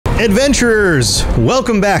Adventurers,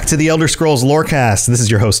 welcome back to the Elder Scrolls Lorecast. This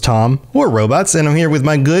is your host, Tom, or Robots, and I'm here with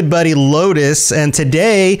my good buddy, Lotus, and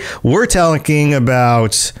today we're talking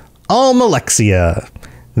about Almalexia.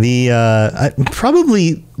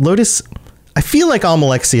 Probably, Lotus, I feel like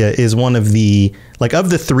Almalexia is one of the,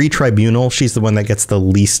 of the three Tribunal, she's the one that gets the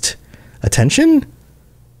least attention.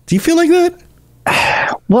 Do you feel like that?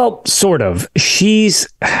 Well, sort of. She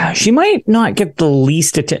might not get the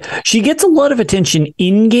least attention. She gets a lot of attention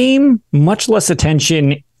in game, much less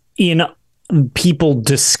attention in people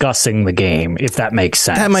discussing the game, if that makes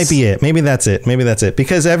sense. That might be it. Maybe that's it.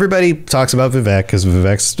 Because everybody talks about Vivek because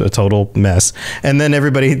Vivek's a total mess. And then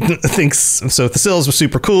everybody thinks so Thassil's was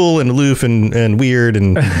super cool and aloof and weird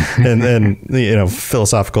and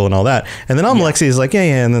philosophical and all that. And then Almalexia is like,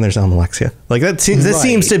 yeah. And then there's Almalexia. That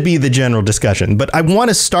seems to be the general discussion. But I want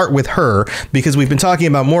to start with her because we've been talking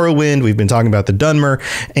about Morrowind. We've been talking about the Dunmer,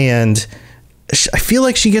 and I feel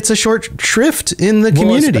like she gets a short shrift in the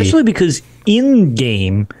community. Especially because in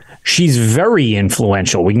game, she's very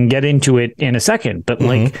influential. We can get into it in a second, but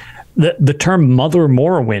the term Mother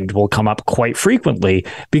Morrowind will come up quite frequently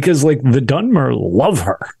because the Dunmer love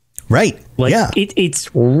her. Right. It's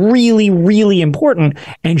really, really important.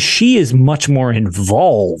 And she is much more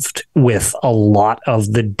involved with a lot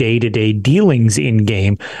of the day-to-day dealings in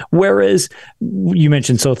game. Whereas you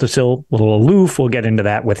mentioned Thassil, a little aloof. We'll get into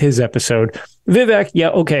that with his episode. Vivek, yeah,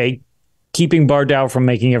 okay. Keeping Bardal from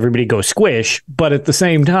making everybody go squish. But at the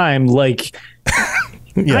same time,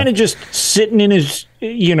 kind of just sitting in his,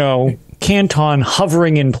 canton,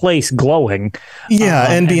 hovering in place, glowing.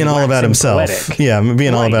 Yeah, and being all about himself. Poetic. Yeah,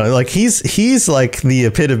 being all about it. He's like the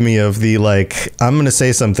epitome of the I'm going to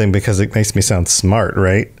say something because it makes me sound smart,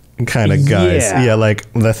 right? Kind of guys. Yeah,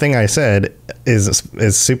 the thing I said is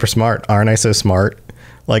super smart. Aren't I so smart?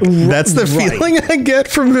 That's the feeling I get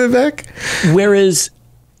from Vivek. Whereas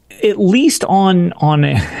at least on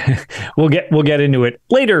we'll get into it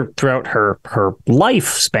later throughout her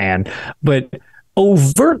lifespan, but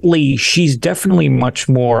overtly she's definitely much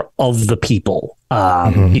more of the people,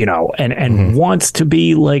 and wants to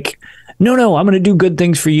be no, I'm going to do good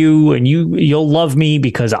things for you, and you'll love me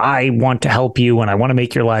because I want to help you and I want to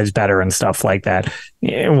make your lives better and stuff like that.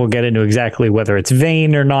 And we'll get into exactly whether it's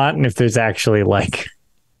vain or not, and if there's actually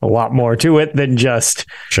a lot more to it than just,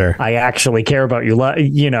 sure, I actually care about you,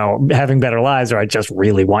 having better lives, or I just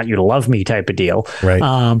really want you to love me type of deal. Right.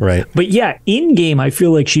 Right. But yeah, in game, I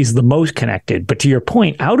feel like she's the most connected. But to your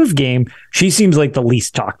point, out of game, she seems like the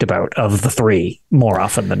least talked about of the three more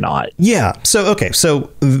often than not. Yeah. So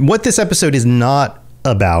what this episode is not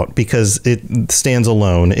about, because it stands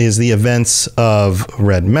alone, is the events of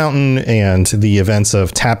Red Mountain and the events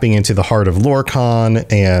of tapping into the heart of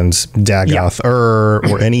Lorcan and Dagoth-Ur,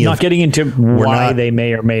 or any not getting into why they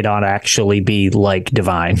may or may not actually be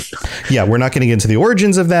divine. Yeah, we're not getting into the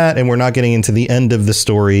origins of that, and we're not getting into the end of the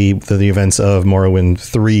story, the events of Morrowind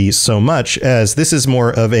 3, so much as this is more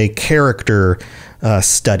of a character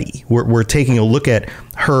study. We're taking a look at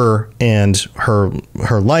her and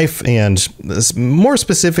her life, and more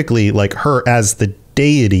specifically her as the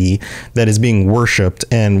deity that is being worshipped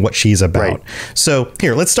and what she's about. Right. So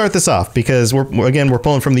here, let's start this off, because we're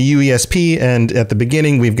pulling from the UESP, and at the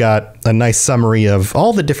beginning we've got a nice summary of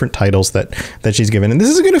all the different titles that she's given, and this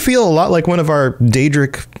is going to feel a lot like one of our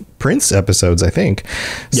Daedric Prince episodes, I think.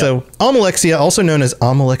 Yep. So Almalexia, also known as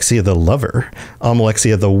Almalexia the Lover,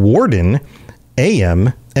 Almalexia the Warden,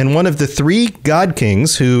 AM, and one of the three god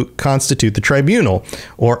kings who constitute the Tribunal,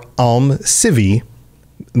 or Alm Civi.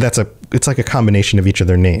 It's like a combination of each of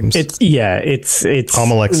their names. It's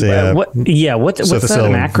Almalexia. What's that,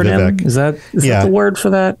 an acronym? Vivek. Is that the word for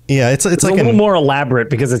that? Yeah, it's like a little more elaborate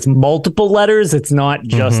because it's multiple letters. It's not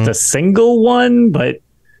just a single one, but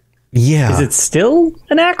yeah, is it still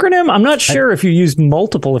an acronym? I'm not sure if you use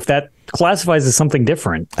multiple, if that classifies as something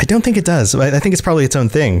different. I don't think it does. I think it's probably its own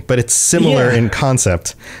thing, but it's similar in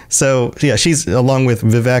concept. So yeah, she's along with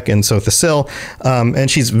Vivek and Thassil,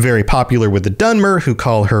 and she's very popular with the Dunmer, who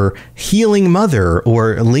call her Healing Mother,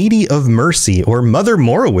 or Lady of Mercy, or Mother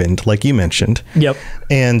Morrowind, like you mentioned. Yep.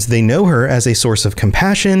 And they know her as a source of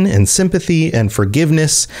compassion and sympathy and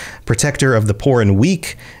forgiveness, protector of the poor and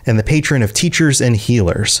weak, and the patron of teachers and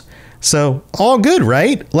healers. So all good,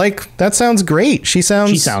 right? That sounds great. She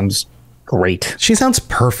sounds great. She sounds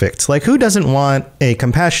perfect. Who doesn't want a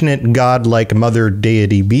compassionate, godlike mother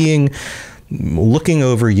deity being looking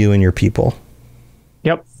over you and your people?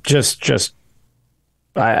 Yep.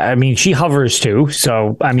 I mean, she hovers too.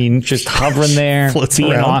 So, I mean, just hovering there,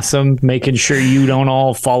 being around. Awesome, making sure you don't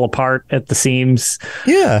all fall apart at the seams.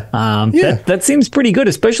 Yeah. That seems pretty good,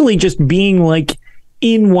 especially just being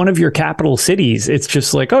in one of your capital cities, it's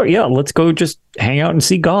just like, oh yeah, let's go just hang out and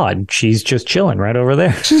see God. She's just chilling right over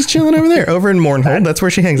there. She's chilling over there, over in Mournhold. That's where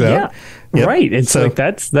she hangs out. Yep. Right. It's like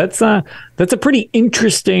that's a pretty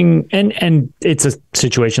interesting, and it's a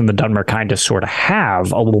situation the Dunmer kind of sort of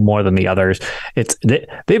have a little more than the others. They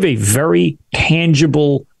have a very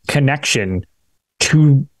tangible connection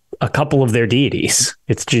to a couple of their deities.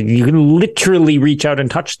 It's just, you can literally reach out and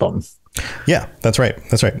touch them. Yeah, that's right.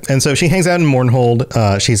 That's right. And so she hangs out in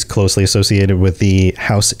Mournhold. She's closely associated with the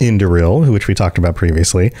House Indoril, which we talked about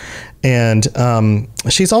previously. And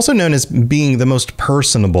she's also known as being the most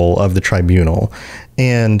personable of the Tribunal.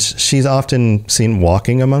 And she's often seen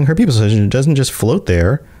walking among her people. So she doesn't just float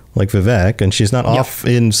there like Vivek. And she's not off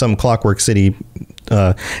in some Clockwork City.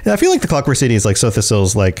 And I feel like the Clockwork City is like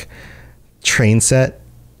Sothasil's like train set.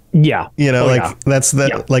 Yeah. You know, that's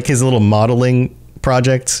like his little modeling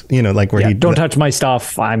project, you know, like where he don't touch my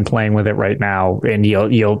stuff, I'm playing with it right now, and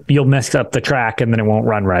you'll mess up the track and then it won't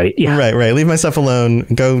run right. Right leave my stuff alone,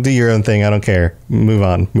 go do your own thing, I don't care, move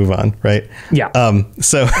on, right.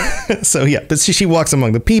 So but she walks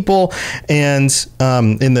among the people, and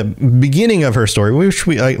in the beginning of her story, which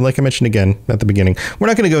like I mentioned again at the beginning, we're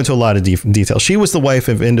not going to go into a lot of detail. She was the wife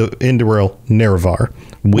of Indoril Nerevar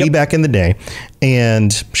way back in the day,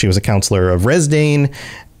 and she was a counselor of Resdane.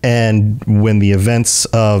 And when the events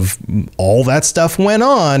of all that stuff went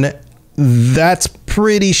on, that's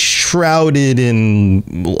pretty shrouded in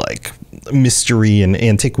like mystery and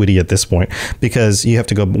antiquity at this point, because you have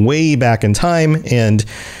to go way back in time. And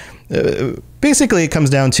basically it comes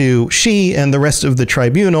down to she and the rest of the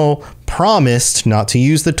Tribunal promised not to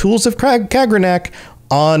use the tools of Kagranak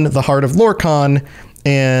on the heart of Lorcan.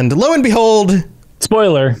 And lo and behold,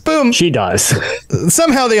 spoiler, boom, she does.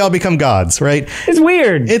 Somehow they all become gods, right? It's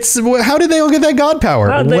weird. How did they all get that god power?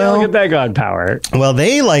 How did they all get that god power? Well,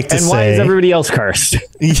 they like to say... And why is everybody else cursed?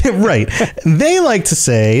 Yeah, right. They like to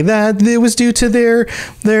say that it was due to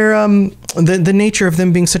the nature of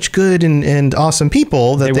them being such good and awesome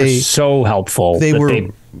people that they were so helpful. They were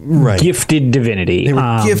gifted divinity. They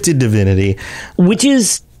were gifted divinity. Which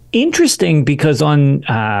is interesting because on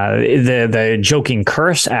the joking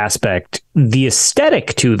curse aspect, the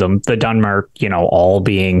aesthetic to them, the Dunmer, you know, all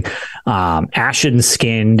being ashen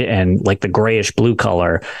skinned and like the grayish blue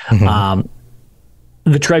color,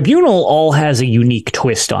 the Tribunal all has a unique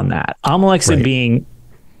twist on that. Almalexia being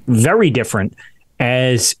very different,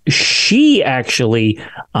 as she actually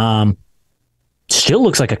still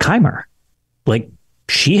looks like a Chimer. Like,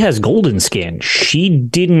 she has golden skin. She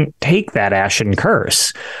didn't take that ashen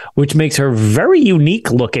curse, which makes her very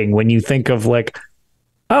unique looking when you think of like,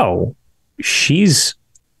 oh, she's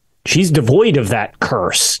devoid of that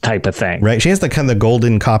curse type of thing. Right. She has the kind of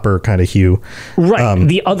golden copper kind of hue. Right.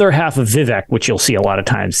 The other half of Vivek, which you'll see a lot of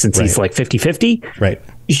times since he's like 50-50. Right.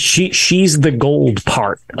 She's the gold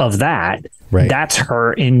part of that. Right. That's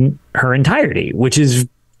her in her entirety, which is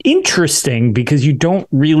interesting because you don't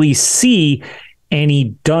really see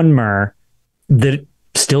any Dunmer that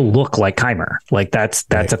still look like Chimer. Like that's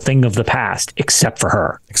a thing of the past, except for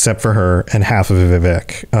her and half of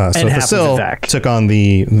Vivek. So Thasil took on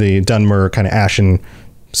the Dunmer kind of ashen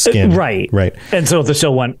skin. Right. And so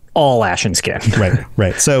Thasil went all ashen skin.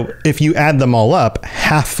 Right. So if you add them all up,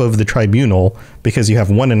 half of the Tribunal, because you have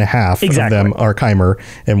 1.5 of them are Chimer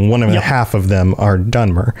and 1.5 of them are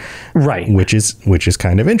Dunmer. Right. Which is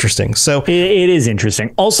kind of interesting. So it is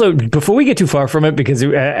interesting. Also, before we get too far from it, because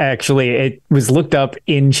it was looked up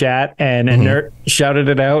in chat and a nerd shouted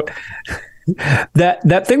it out.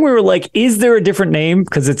 That thing we were like, is there a different name?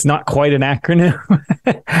 Because it's not quite an acronym.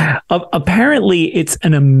 Apparently, it's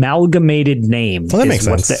an amalgamated name. Well, that makes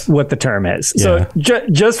sense. What the term is. Yeah. So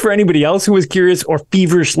just for anybody else who was curious or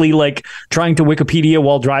feverishly like trying to Wikipedia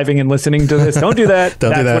while driving and listening to this, don't do that.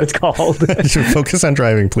 That's what it's called. Focus on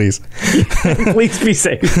driving, please. Please be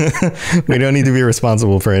safe. We don't need to be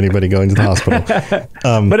responsible for anybody going to the hospital.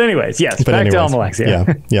 But anyways, yes. Back to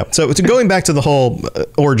Almalexia. Yeah. So going back to the whole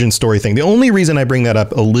origin story thing, the only reason I bring that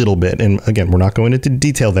up a little bit, and again, we're not going into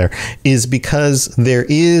detail there, is because there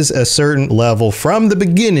is a certain level from the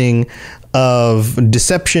beginning of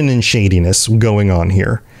deception and shadiness going on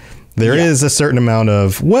here. There is a certain amount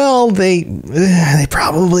of, well, they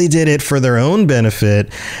probably did it for their own benefit,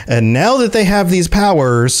 and now that they have these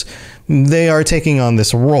powers, they are taking on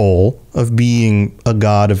this role of being a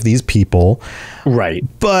god of these people. Right.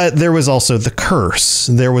 But there was also the curse.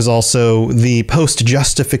 There was also the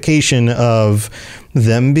post-justification of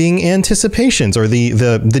them being anticipations, or the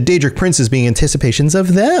Daedric princes being anticipations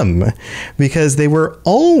of them, because they were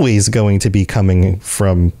always going to be coming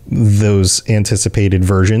from those anticipated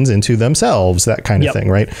versions into themselves, that kind of thing,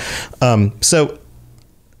 right? So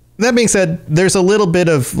that being said, there's a little bit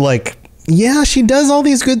of like, yeah, she does all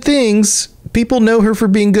these good things. People know her for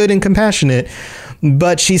being good and compassionate,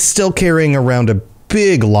 but she's still carrying around a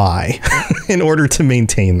big lie in order to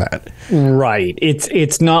maintain that. Right.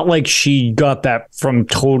 It's not like she got that from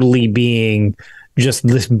totally being just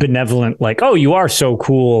this benevolent, like, oh, you are so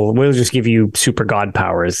cool, we'll just give you super god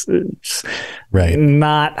powers. It's right.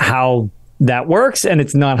 Not how that works, and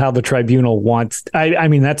it's not how the tribunal wants. I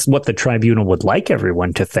mean, that's what the tribunal would like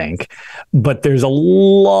everyone to think, but there's a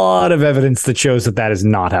lot of evidence that shows that that is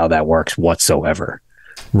not how that works whatsoever.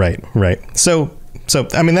 Right. So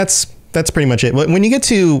I mean, that's pretty much it. When you get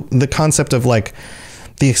to the concept of like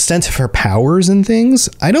the extent of her powers and things,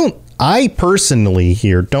 I personally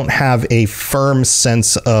here don't have a firm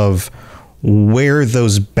sense of where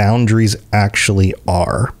those boundaries actually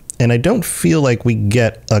are. And I don't feel like we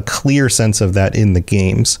get a clear sense of that in the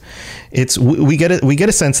games. We get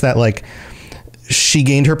a sense that like she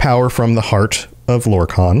gained her power from the heart of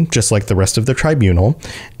Lorcan, just like the rest of the tribunal.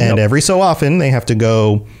 And every so often they have to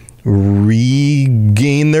go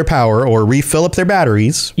regain their power or refill up their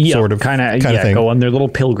batteries, sort of thing. Go on their little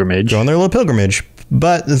pilgrimage.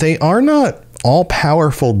 But they are not all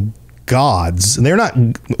powerful gods. They're not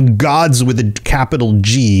gods with a capital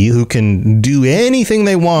G who can do anything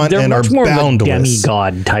they want and are boundless. They're much more of a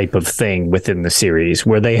demigod type of thing within the series,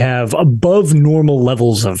 where they have above normal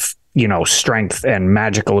levels of, strength and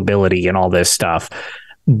magical ability and all this stuff.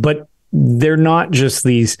 But they're not just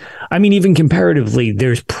these. I mean, even comparatively,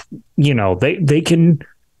 there's, they can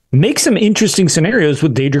make some interesting scenarios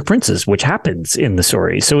with Daedric princes, which happens in the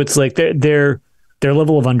story. So it's like their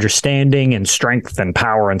level of understanding and strength and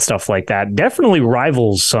power and stuff like that definitely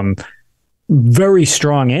rivals some very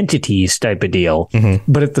strong entities type of deal.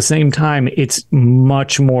 Mm-hmm. But at the same time, it's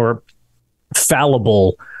much more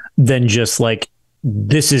fallible than just like,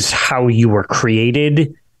 this is how you were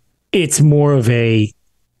created. It's more of a,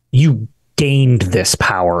 you gained this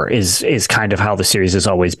power is kind of how the series has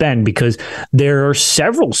always been, because there are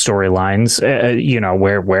several storylines,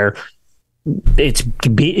 where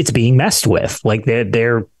it's being messed with. Like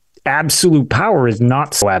their absolute power is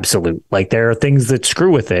not so absolute. Like there are things that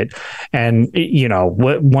screw with it. And,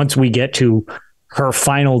 once we get to her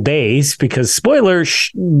final days, because spoiler,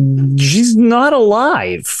 she's not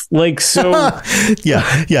alive. Like, so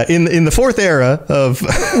yeah. In the fourth era of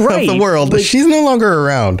the world, like, she's no longer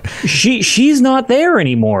around. She's not there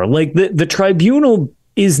anymore. Like the tribunal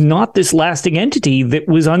is not this lasting entity that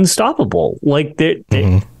was unstoppable. Like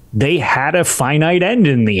they had a finite end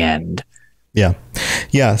in the end. Yeah.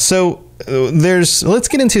 So let's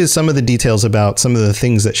get into some of the details about some of the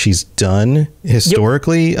things that she's done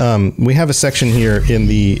historically. Yep. We have a section here in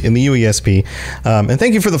the UESP, and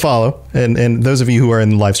thank you for the follow. And those of you who are in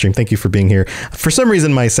the live stream, thank you for being here. For some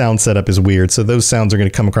reason, my sound setup is weird, so those sounds are going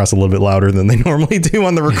to come across a little bit louder than they normally do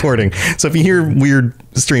on the recording. So if you hear weird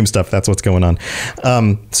stream stuff, that's what's going on.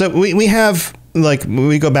 So we have, like,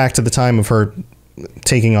 we go back to the time of her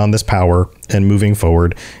taking on this power and moving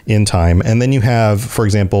forward in time. And then you have, for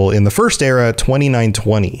example, in the first era,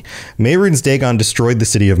 2920, Mehrunes Dagon destroyed the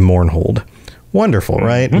city of Mournhold. Wonderful,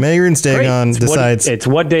 right? Mm-hmm. Mehrunes Dagon decides... It's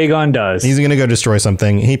what Dagon does. He's going to go destroy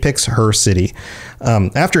something. He picks her city.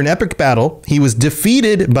 After an epic battle, he was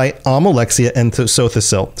defeated by Almalexia and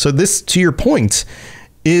Sothasil. So this, to your point,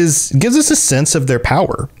 gives us a sense of their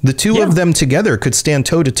power. The two of them together could stand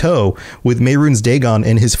toe-to-toe with Mehrunes Dagon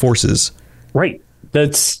and his forces. Right.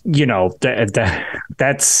 That's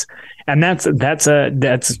that's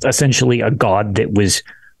essentially a god that was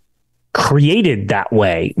created that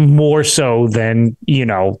way, more so than,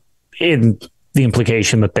 in the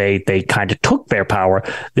implication that they kind of took their power.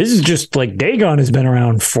 This is just like Dagon has been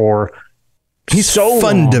around for He's so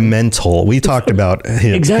fundamental. Long. We talked about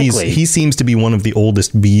him. Exactly. He seems to be one of the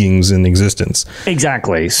oldest beings in existence.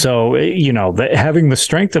 Exactly. So, having the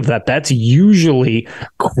strength of that's usually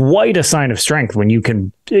quite a sign of strength when you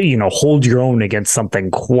can, hold your own against something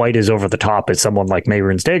quite as over the top as someone like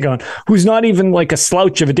Mehrunes Dagon, who's not even like a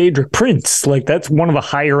slouch of a Daedric prince. Like that's one of the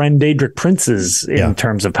higher end Daedric princes in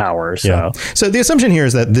terms of power. So, So the assumption here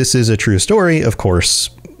is that this is a true story. Of course,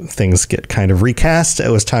 things get kind of recast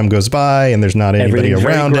as time goes by, and there's not anybody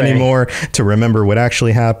around anymore to remember what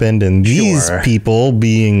actually happened. And these people,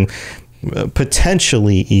 being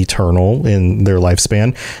potentially eternal in their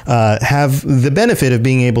lifespan, have the benefit of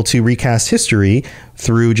being able to recast history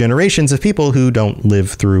through generations of people who don't live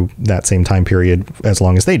through that same time period as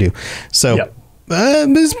long as they do. So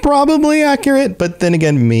is probably accurate, but then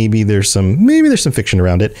again, maybe there's some fiction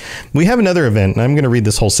around it. We have another event, and I'm going to read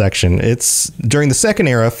this whole section. It's during the second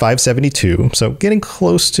era, 572, so getting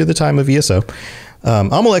close to the time of ESO.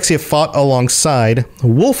 Almalexia fought alongside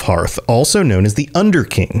Wolfhearth, also known as the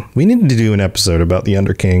Underking. We need to do an episode about the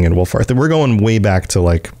Underking and Wolfhearth. We're going way back to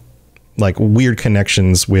like weird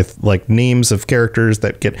connections with like names of characters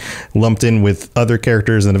that get lumped in with other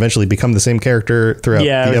characters and eventually become the same charapter throughout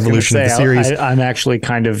the evolution of the series. I'm actually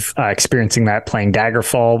kind of experiencing that playing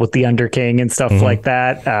Daggerfall with the Underking and stuff like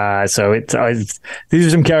that. So these are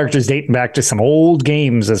some characters dating back to some old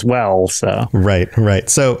games as well. So right.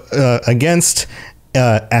 So against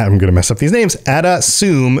I'm going to mess up these names. Ada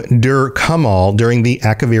Sum Dur Kamal during the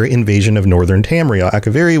Akaviri invasion of northern Tamriel.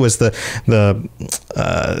 Akaviri was the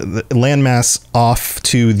landmass off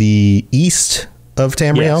to the east of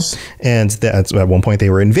Tamriel, and that's at one point they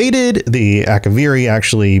were invaded. The Akaviri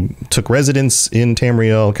actually took residence in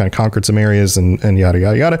Tamriel, kind of conquered some areas, and yada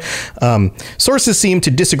yada yada. Sources seem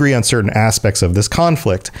to disagree on certain aspects of this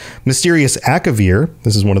conflict. Mysterious Akavir,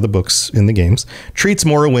 this is one of the books in the games, treats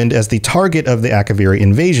Morrowind as the target of the Akaviri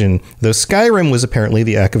invasion, though Skyrim was apparently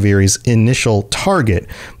the Akaviri's initial target.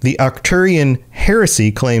 The Arcturian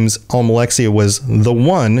heresy claims Almalexia was the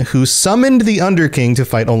one who summoned the Underking to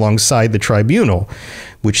fight alongside the Tribunal,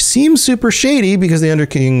 which seems super shady because the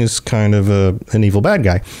Underking is kind of an evil bad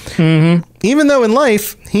guy. Even though in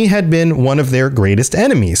life, he had been one of their greatest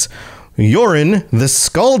enemies. Yorin, the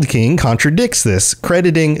Scald King, contradicts this,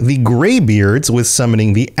 crediting the Greybeards with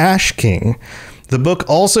summoning the Ash King. The book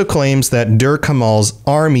also claims that Dur Kamal's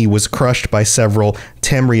army was crushed by several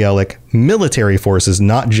Tamrielic military forces,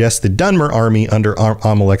 not just the Dunmer army under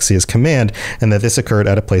Almalexia's command, and that this occurred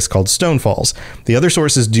at a place called Stonefalls. The other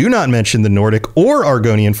sources do not mention the Nordic or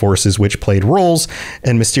Argonian forces which played roles,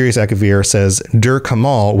 and Mysterious Akavir says Dur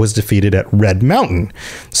Kamal was defeated at Red Mountain.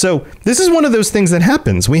 So this is one of those things that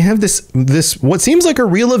happens. We have this what seems like a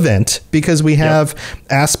real event because we have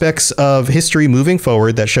aspects of history moving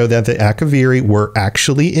forward that show that the Akaviri were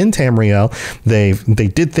actually in Tamriel. They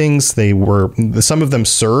did things. Some of them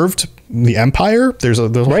served the Empire. There's a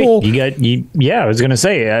whole. I was going to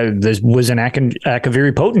say there was an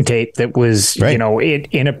Akaviri potentate that was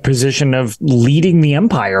in a position of leading the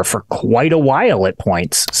Empire for quite a while at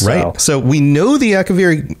points. So. Right. So we know the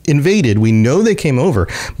Akaviri invaded. We know they came over,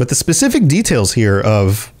 but the specific details here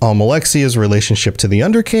of Almalexia's relationship to the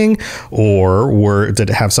Underking, did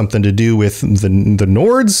it have something to do with the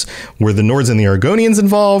Nords? Were the Nords and the Argonians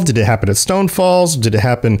involved? Did it happen at Stonefalls? Did it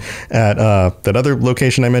happen at that other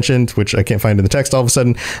location I mentioned, which I can't find in the text all of a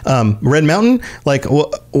sudden? Red Mountain? Like,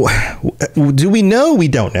 do we know? We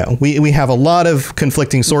don't know. We have a lot of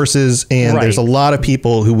conflicting sources, and there's a lot of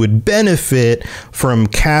people who would benefit from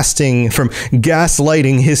gaslighting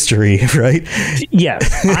history, right?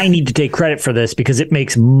 Yes, I need to take credit for this because it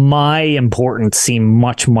makes my importance seem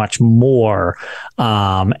much, much more.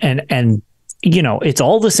 And it's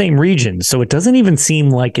all the same region, so it doesn't even seem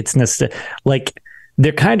like it's necessarily like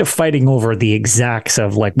they're kind of fighting over the exacts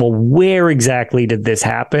of like, well, where exactly did this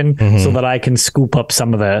happen, so that I can scoop up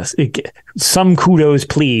some kudos,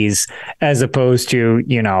 please, as opposed to,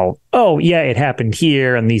 oh yeah, it happened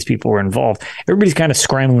here and these people were involved. Everybody's kind of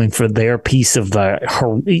scrambling for their piece of the,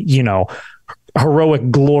 heroic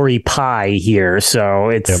glory pie here. So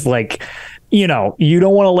it's like, you don't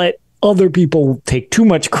want to let other people take too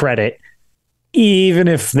much credit, even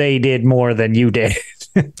if they did more than you did.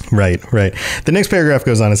 Right. The next paragraph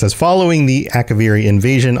goes on. It says, following the Akaviri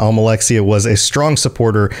invasion, Almalexia was a strong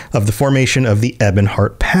supporter of the formation of the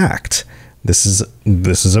Ebonheart Pact. This is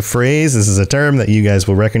a phrase. This is a term that you guys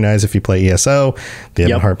will recognize if you play ESO. The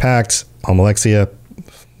Ebonheart Pact. Almalexia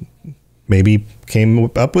maybe came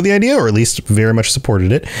up with the idea, or at least very much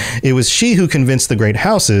supported it. It was she who convinced the great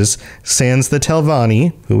houses, sans the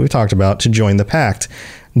Telvanni, who we've talked about, to join the pact.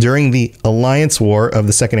 During the Alliance War of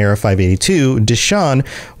the Second Era 582, Deshaun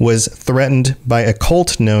was threatened by a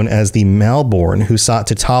cult known as the Malborn, who sought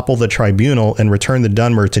to topple the Tribunal and return the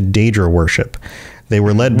Dunmer to Daedra worship. They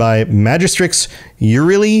were led by Magistrix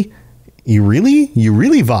Euryli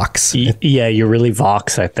Vox. Euryli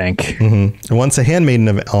Vox, I think. Once a handmaiden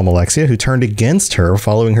of Almalexia, who turned against her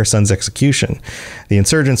following her son's execution. The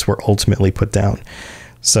insurgents were ultimately put down.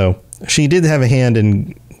 So she did have a hand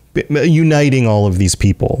in uniting all of these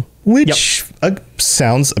people, which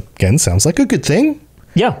sounds like a good thing.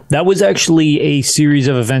 Yeah, that was actually a series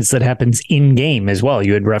of events that happens in game as well.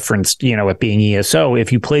 You had referenced, it being ESO.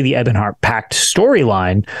 If you play the Ebonheart Pact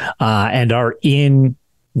storyline and are in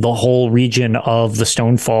the whole region of the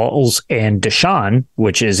Stonefalls and Deshaun,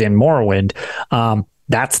 which is in Morrowind,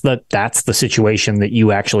 that's the situation that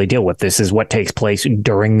you actually deal with. This is what takes place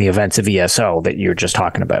during the events of ESO that you're just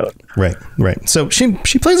talking about. Right. So she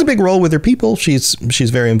plays a big role with her people. She's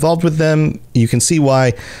very involved with them. You can see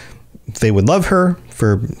why they would love her,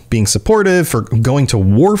 for being supportive, for going to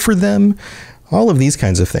war for them, all of these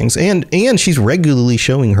kinds of things. And she's regularly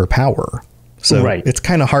showing her power. So it's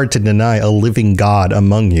kind of hard to deny a living God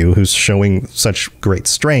among you who's showing such great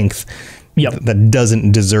strength. That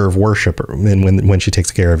doesn't deserve worship when she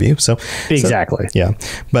takes care of you. So exactly. Yeah.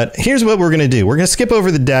 But here's what we're going to do. We're going to skip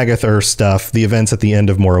over the Dagoth stuff, the events at the end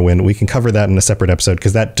of Morrowind. We can cover that in a separate episode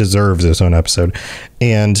because that deserves its own episode.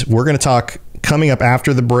 And we're going to talk coming up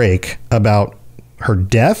after the break about her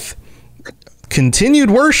death,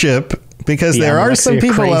 continued worship, because there are some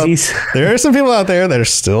people out there that are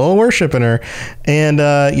still worshiping her, and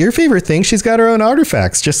your favorite thing, she's got her own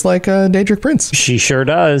artifacts, just like Daedric Prince. She sure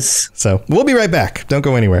does. So we'll be right back. Don't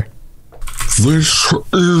go anywhere. This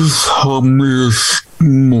is Hermes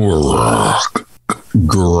Morak,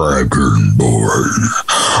 Dragonborn,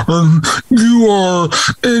 and you are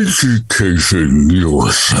educating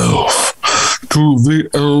yourself to the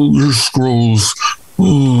Elder Scrolls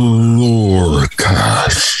Lorecast.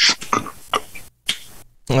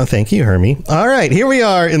 Well, thank you, Hermie. All right, here we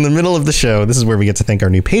are in the middle of the show. This is where we get to thank our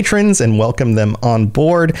new patrons and welcome them on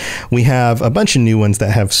board. We have a bunch of new ones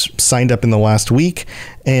that have signed up in the last week,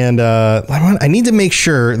 and I need to make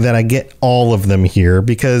sure that I get all of them here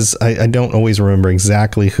because I don't always remember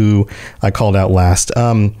exactly who I called out last.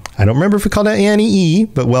 I don't remember if we called out Annie E,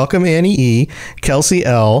 but welcome Annie E, Kelsey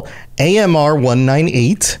L, AMR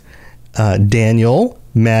 198, Daniel,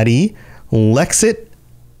 Maddie, Lexit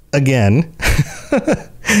again,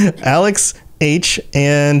 Alex H,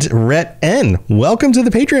 and Rhett N. Welcome to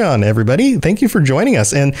the Patreon, everybody. Thank you for joining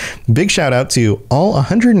us. And big shout out to all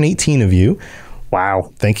 118 of you.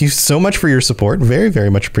 Wow. Thank you so much for your support. Very, very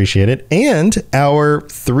much appreciated. And our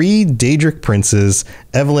 3 Daedric Princes,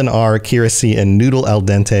 Evelyn R, Kira C, and Noodle Al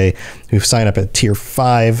Dente, who've signed up at tier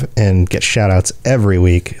 5 and get shout outs every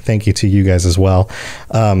week. Thank you to you guys as well.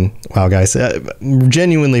 Wow, guys,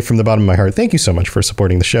 genuinely from the bottom of my heart, thank you so much for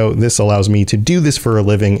supporting the show. This allows me to do this for a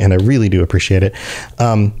living, and I really do appreciate it.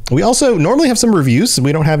 We also normally have some reviews.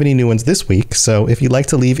 We don't have any new ones this week. So if you'd like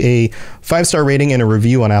to leave a 5-star rating and a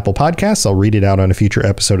review on Apple Podcasts, I'll read it out on a future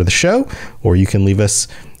episode of the show, or you can leave us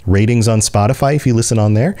ratings on Spotify if you listen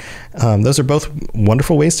on there. Those are both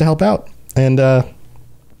wonderful ways to help out. And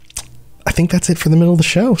I think that's it for the middle of the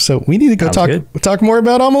show. So we need to go talk more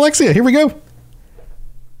about Almalexia. Here we go.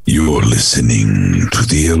 You're listening to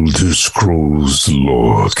the Elder Scrolls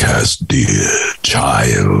Lorecast, dear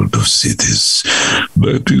child of cities.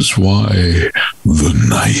 That is why the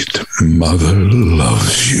Night Mother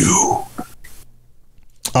loves you.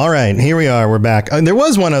 All right, here we are. We're back. There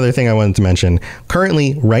was one other thing I wanted to mention.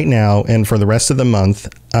 Currently, right now, and for the rest of the month,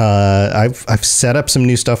 I've set up some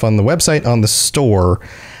new stuff on the website, on the store,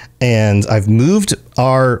 and I've moved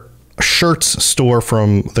our shirts store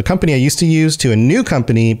from the company I used to use to a new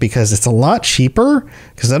company because it's a lot cheaper,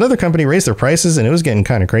 because that other company raised their prices and it was getting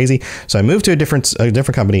kind of crazy. So I moved to a different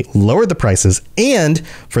company, lowered the prices, and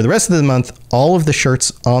for the rest of the month, all of the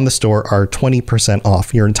shirts on the store are 20%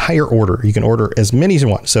 off your entire order. You can order as many as you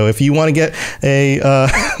want. So if you want to get a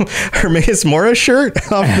Hermes Mora shirt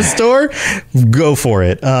off the store, go for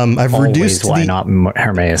it. I've reduced why not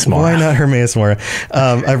Hermes Mora? Why not Hermes Mora?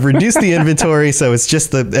 I've reduced the inventory, so it's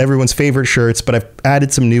just everyone's favorite shirts, but I've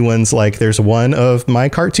added some new ones. Like there's one of my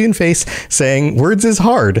cartoon face saying "Words is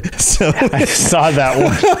hard." So I saw that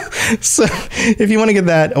one. So if you want to get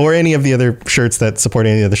that or any of the other shirts that support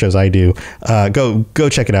any of the shows I do, go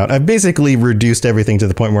check it out. I've basically reduced everything to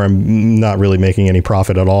the point where I'm not really making any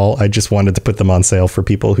profit at all. I just wanted to put them on sale for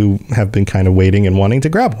people who have been kind of waiting and wanting to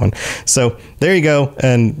grab one. So there you go,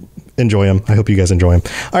 and enjoy them. I hope you guys enjoy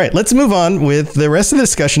them. All right, let's move on with the rest of the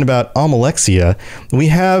discussion about Almalexia. We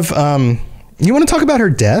have, you want to talk about her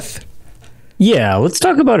death? Yeah, let's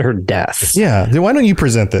talk about her death. Yeah, why don't you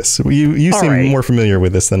present this? You seem more familiar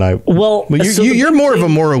with this than I. Well, you're more of a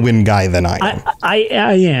Morrowind guy than I am. I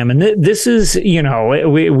am, and this is, we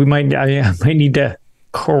might I might need to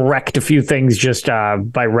correct a few things just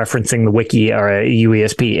by referencing the wiki or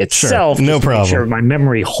UESP itself. Sure, no problem. Make sure my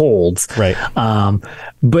memory holds. Right.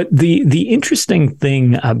 But the interesting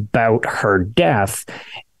thing about her death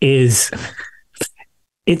is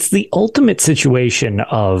it's the ultimate situation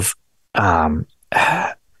of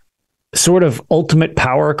sort of ultimate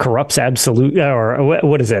power corrupts absolute, or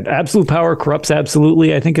what is it? Absolute power corrupts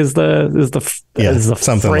absolutely, I think is the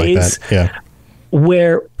something phrase. like that. Yeah.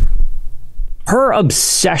 Where her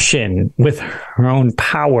obsession with her own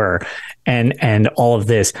power and all of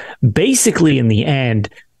this basically in the end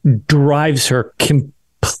drives her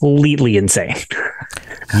completely insane.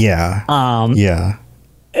 Yeah.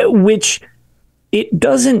 Which it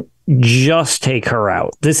doesn't just take her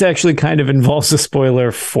out. This actually kind of involves a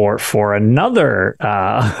spoiler for another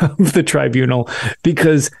of the Tribunal,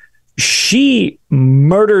 because she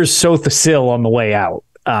murders Sotha on the way out.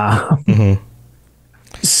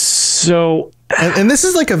 So... And this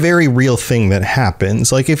is like a very real thing that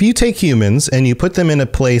happens. Like if you take humans and you put them in a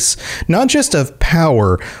place, not just of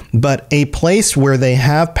power, but a place where they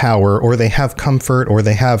have power or they have comfort or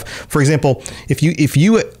they have, for example, if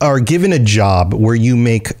you are given a job where you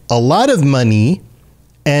make a lot of money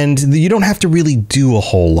and you don't have to really do a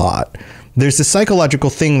whole lot, there's a psychological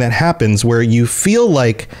thing that happens where you feel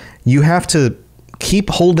like you have to keep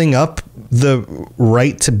holding up the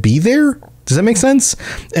right to be there. Does that make sense?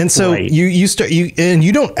 And so right.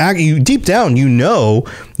 you don't act, you deep down, you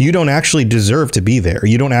don't actually deserve to be there.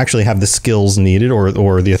 You don't actually have the skills needed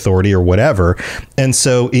or the authority or whatever. And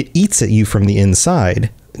so it eats at you from the inside.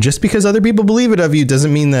 Just because other people believe it of you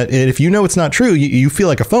doesn't mean that if you know it's not true, you feel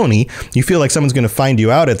like a phony. You feel like someone's going to find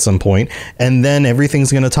you out at some point and then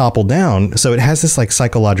everything's going to topple down. So it has this like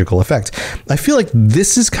psychological effect. I feel like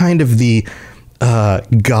this is kind of the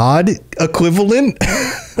God equivalent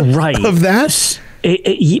right. of that.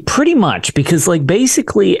 Pretty much, because like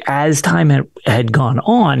basically as time had gone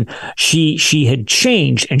on, she had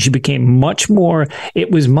changed and she became much more. It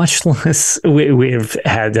was much less. We've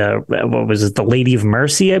had what was it? The Lady of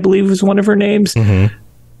Mercy, I believe, was one of her names.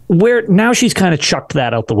 Where now she's kind of chucked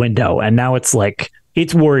that out the window, and now it's like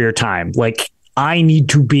it's warrior time. Like I need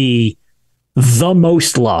to be the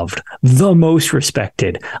most loved, the most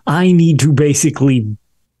respected. I need to basically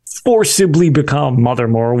forcibly become Mother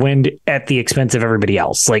Morrowind at the expense of everybody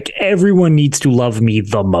else. Like everyone needs to love me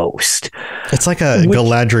the most. It's like a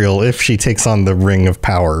Galadriel if she takes on the Ring of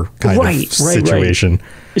Power kind of situation.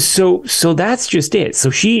 Right. So that's just it. So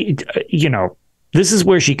she, this is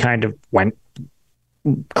where she kind of went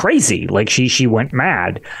crazy. Like she went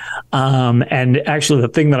mad. And actually the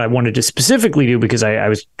thing that I wanted to specifically do, because I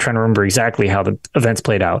was trying to remember exactly how the events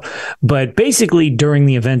played out, but basically during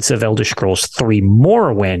the events of Elder Scrolls 3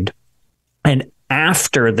 Morrowind and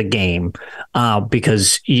after the game,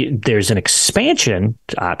 because there's an expansion,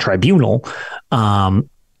 Tribunal,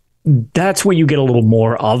 that's where you get a little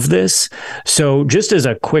more of this. So just as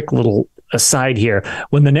a quick little aside here,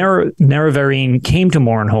 when the Nerevarine came to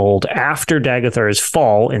Mournhold after Dagathar's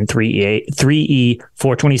fall in 3E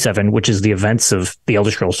 427, which is the events of the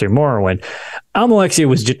Elder Scrolls 3 Morrowind, Almalexia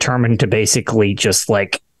was determined to basically just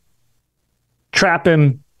like trap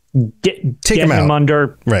him, get him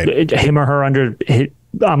under him or her under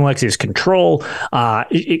Almalexia's control,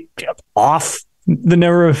 off the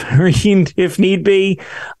Nerevarine if need be,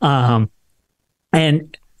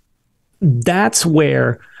 and that's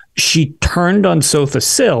where she turned on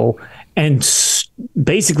Sotha and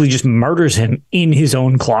basically just murders him in his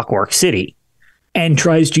own Clockwork City and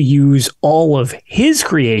tries to use all of his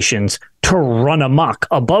creations to run amok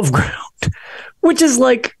above ground, which is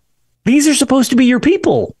like, these are supposed to be your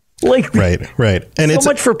people. Like, right. And so it's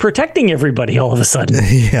much for protecting everybody all of a sudden.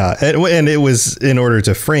 Yeah. And it was in order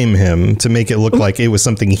to frame him, to make it look like it was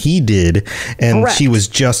something he did and Correct. She was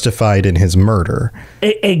justified in his murder.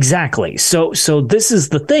 Exactly. So this is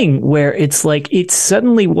the thing where it's like, it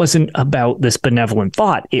suddenly wasn't about this benevolent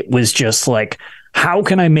thought. It was just like, how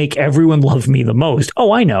can I make everyone love me the most?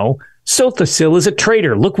 Oh, I know. Sotha is a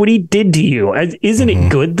traitor. Look what he did to you. Isn't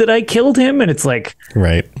it good that I killed him? And it's like,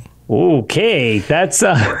 right. Okay, that's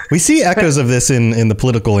we see echoes of this in the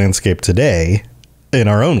political landscape today in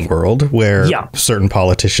our own world, where certain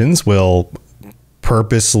politicians will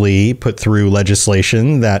purposely put through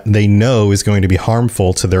legislation that they know is going to be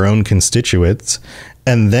harmful to their own constituents,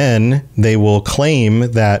 and then they will claim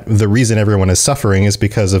that the reason everyone is suffering is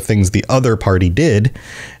because of things the other party did,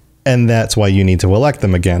 and that's why you need to elect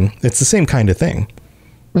them again. It's the same kind of thing.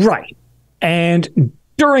 Right. And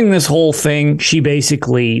during this whole thing, she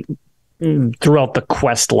basically, throughout the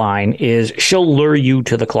quest line, is she'll lure you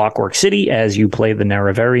to the Clockwork City as you play the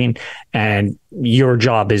Nerevarine, and your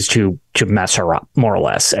job is to mess her up, more or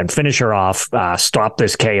less, and finish her off, stop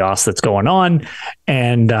this chaos that's going on,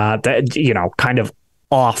 and kind of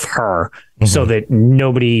off her, so that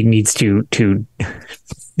nobody needs to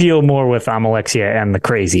deal more with Almalexia and the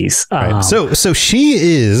crazies. Right. So she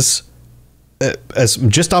is. As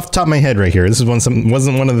just off the top of my head right here, this is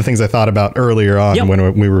wasn't one of the things I thought about earlier on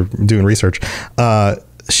when we were doing research.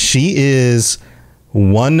 She is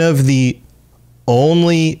one of the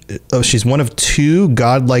only, she's one of two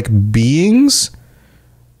godlike beings.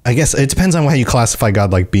 I guess it depends on how you classify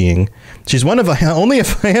godlike being. She's one of only a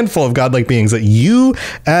handful of godlike beings that you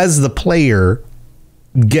as the player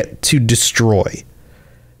get to destroy.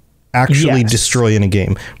 Actually destroy in a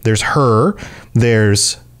game. There's her,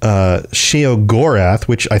 there's Sheogorath,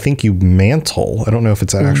 which I think you mantle. I don't know if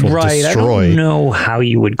it's an actual destroy. I don't know how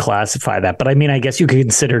you would classify that, but I mean, I guess you could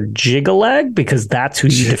consider Jigalag because that's who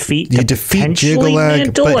you defeat. You defeat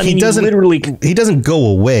Jigalag, but he doesn't go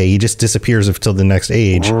away. He just disappears until the next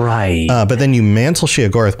age. Right. But then you mantle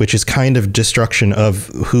Sheogorath, which is kind of destruction of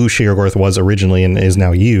who Sheogorath was originally and is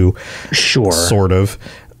now you. Sure. Sort of.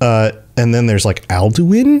 And then there's like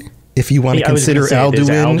Alduin. If you want to consider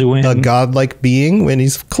Alduin a godlike being when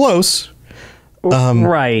he's close.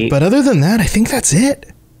 Right. But other than that, I think that's it.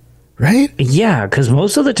 Right? Yeah, because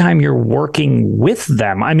most of the time you're working with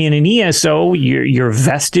them. I mean, in ESO, your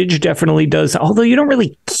vestige definitely does, although you don't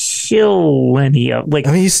really kill any of, like,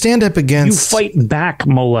 I mean, you stand up against... You fight back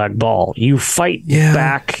Molag Bal. You fight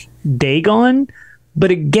back Dagon. But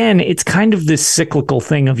again, it's kind of this cyclical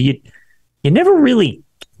thing of you never really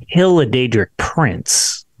kill a Daedric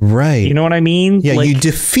prince. Right. You know what I mean? Yeah, you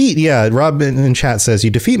defeat... Yeah, Rob in chat says you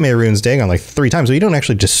defeat Mehrunes Dagon like 3 times, but you don't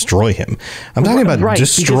actually destroy him. I'm talking about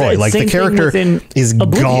destroy. Like, the character is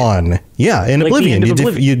gone. Yeah, in like Oblivion.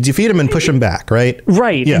 You defeat him and push him back, right?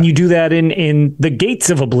 Right. Yeah. And you do that in the Gates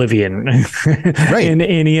of Oblivion. Right.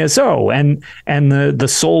 in ESO. And the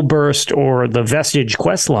Soul Burst or the Vestige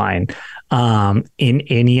quest line in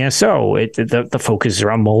ESO. The focus is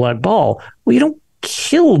around Molag Bal. Well, you don't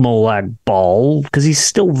kill Molag Bal because he's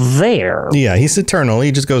still there. Yeah, he's eternal.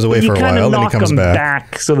 He just goes away for a while, then he comes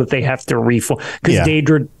back so that they have to reform. Because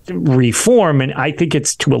Daedra reform, and I think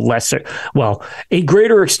it's to a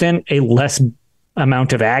greater extent, a less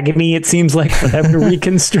amount of agony, it seems like, for them to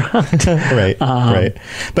reconstruct. Right.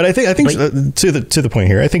 But I think to the point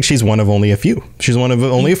here, I think she's one of only a few. She's one of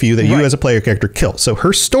only a few that you as a player character kill. So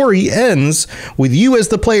her story ends with you as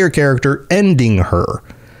the player character ending her,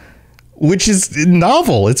 which is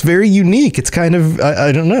novel. It's very unique. It's kind of,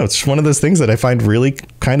 I don't know. It's one of those things that I find really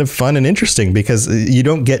kind of fun and interesting because you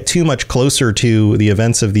don't get too much closer to the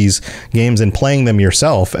events of these games and playing them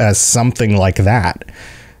yourself as something like that.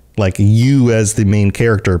 Like, you as the main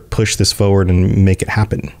character push this forward and make it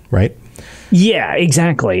happen, right? Yeah,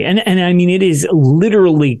 exactly. And I mean, it is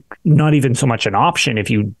literally not even so much an option if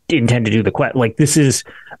you intend to do the quest. Like, this is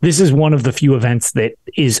one of the few events that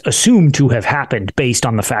is assumed to have happened based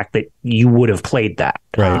on the fact that you would have played that.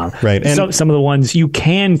 Right. And some of the ones you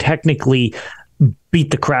can technically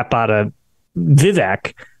beat the crap out of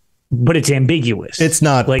Vivek, but it's ambiguous. It's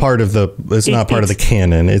not part of the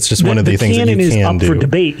canon. It's just one of the things that you can do. The canon is up for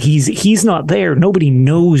debate. He's not there. Nobody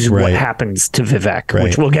knows what happens to Vivek,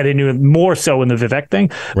 which we'll get into more so in the Vivek thing.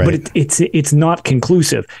 Right. But it's not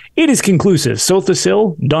conclusive. It is conclusive. Sotha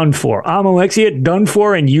Sil, done for. Almalexia, done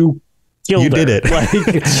for, and you killed her. Did it. Like,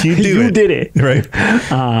 you did it. Right.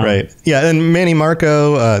 Right. Yeah. And Manny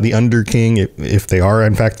Marco, the Under King, if they are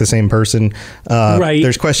in fact the same person,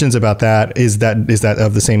 there's questions about that. Is that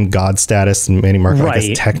of the same god status? And Manny Marco, I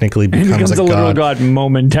guess, technically becomes a literal god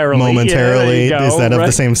momentarily. Momentarily. Yeah, is that of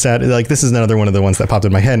the same status? Like, this is another one of the ones that popped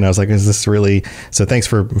in my head, and I was like, is this really? So thanks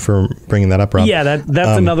for bringing that up, Rob. Yeah,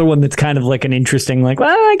 that's another one that's kind of like an interesting, like,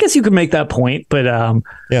 well, I guess you could make that point, but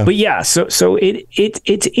yeah. So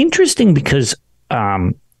it's interesting because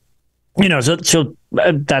so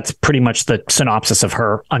that's pretty much the synopsis of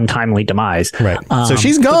her untimely demise. Right. So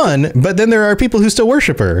she's gone, but then there are people who still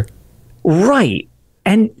worship her. Right.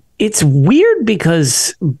 And it's weird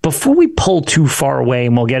because before we pull too far away,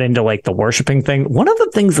 and we'll get into like the worshiping thing, one of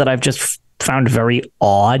the things that I've just found very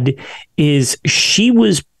odd is she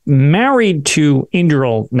was married to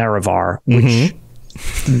Indral Nerevar, which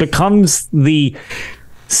becomes the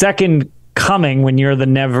second coming when you're the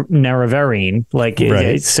Nerevarine, like,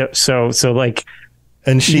 so like,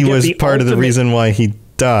 and she was part of the reason why he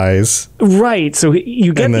dies, right? So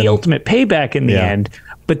you get the ultimate payback in the end,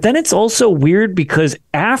 but then it's also weird because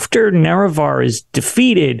after Nerevar is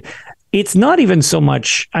defeated, it's not even so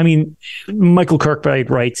much. I mean, Michael Kirkbride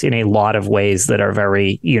writes in a lot of ways that are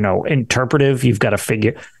very, interpretive. You've got to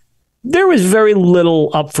figure. There was very little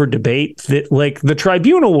up for debate that, like, the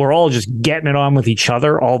tribunal were all just getting it on with each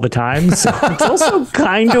other all the time. So it's also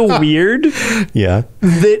kind of weird. Yeah.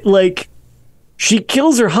 That, like, she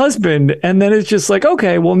kills her husband and then it's just like,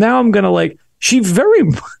 okay, well, now I'm going to, like, she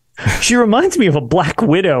reminds me of a Black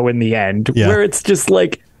Widow in the end, where it's just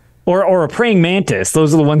like, or a praying mantis.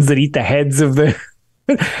 Those are the ones that eat the heads of the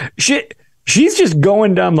shit. She's just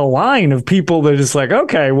going down the line of people that are just like,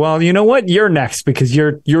 okay, well, you know what? You're next because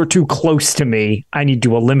you're too close to me. I need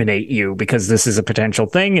to eliminate you because this is a potential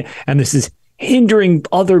thing. And this is hindering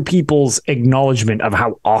other people's acknowledgement of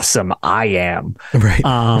how awesome I am.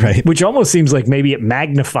 Right. Which almost seems like maybe it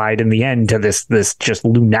magnified in the end to this just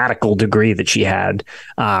lunatical degree that she had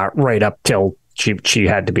right up till she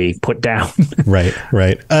had to be put down. Right.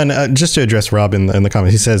 And just to address Rob in the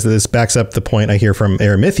comments, he says this backs up the point I hear from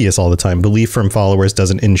Eremithius all the time. Belief from followers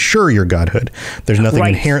doesn't ensure your godhood. There's nothing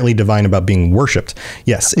inherently divine about being worshipped.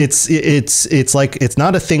 Yes, it's like it's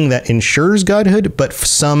not a thing that ensures godhood, but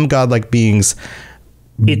some godlike beings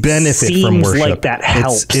benefit from worship. Like that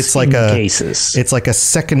helps. It's like cases. It's like a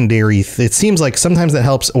secondary. It seems like sometimes that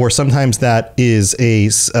helps, or sometimes that is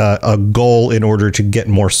a goal in order to get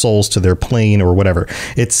more souls to their plane or whatever.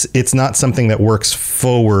 It's not something that works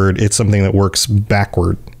forward. It's something that works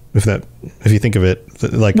backward. If you think of it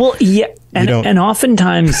like, well, yeah, and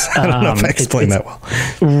oftentimes I don't know if I explained that well.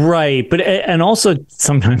 Right, but and also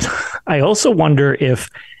sometimes I also wonder if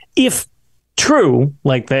true,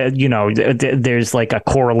 like that, there's like a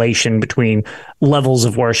correlation between levels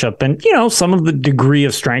of worship and, some of the degree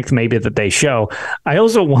of strength maybe that they show. I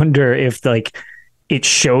also wonder if like it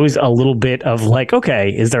shows a little bit of like,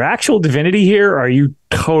 okay, is there actual divinity here? Or are you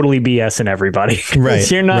totally BSing everybody?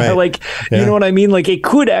 Right. You're not you know what I mean? Like it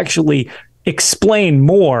could actually explain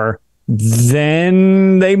more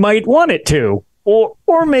than they might want it to,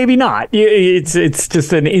 or maybe not. It's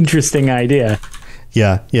just an interesting idea.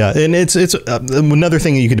 Yeah. And it's another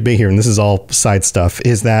thing that you could debate here, and this is all side stuff,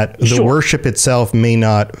 is that the worship itself may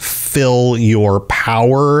not fill your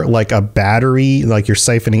power like a battery, like you're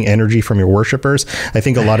siphoning energy from your worshipers. I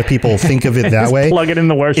think a lot of people think of it that way. Plug it in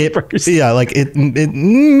the worshipers. It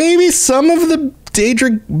maybe some of the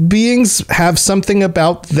Daedric beings have something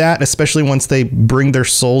about that, especially once they bring their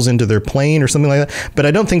souls into their plane or something like that. But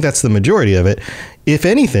I don't think that's the majority of it. If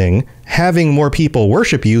anything, having more people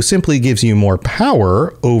worship you simply gives you more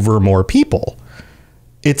power over more people.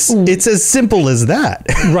 It's as simple as that.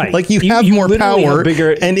 Right. Like you have more power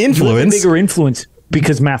and influence. Bigger influence.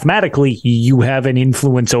 Because mathematically, you have an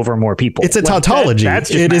influence over more people. It's a tautology.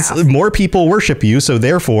 It is more people worship you, so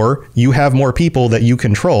therefore you have more people that you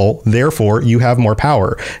control. Therefore, you have more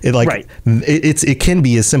power. It can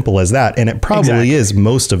be as simple as that, and it probably is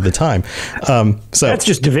most of the time. So that's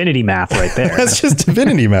just divinity math right there. That's just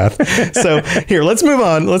divinity math. So here, let's move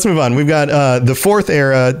on. We've got the Fourth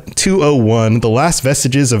Era, 201. The last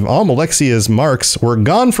vestiges of Almalexia's marks were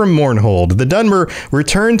gone from Mournhold. The Dunmer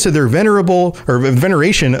returned to their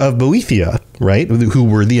veneration of Boethia, right, who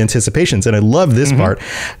were the Anticipations. And I love this part,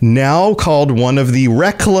 now called one of the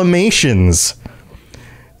reclamations.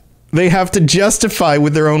 They have to justify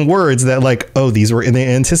with their own words that like, oh, these were in the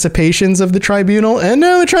anticipations of the tribunal, and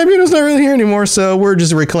no, the tribunal's not really here anymore, so we're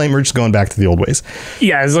just going back to the old ways.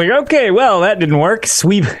 Yeah, it's like, okay, well, that didn't work.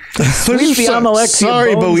 Sweep the Almalexia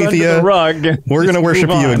sorry, Boethia, the rug. We're going to worship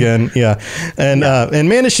you again. Yeah. And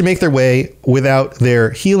managed to make their way without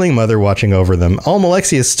their healing mother watching over them.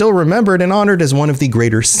 Almalexia is still remembered and honored as one of the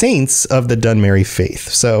greater saints of the Dunmeri faith.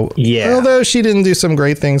 So although she didn't do some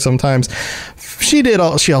great things sometimes, she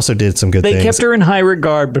also did some good things. They kept her in high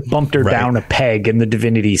regard, but bumped her down a peg in the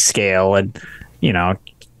divinity scale, and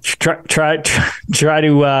try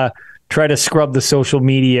to scrub the social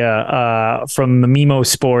media from the Mimo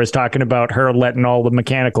spores, talking about her letting all the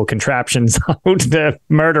mechanical contraptions out to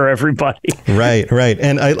murder everybody. Right.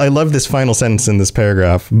 And I love this final sentence in this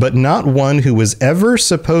paragraph, but not one who was ever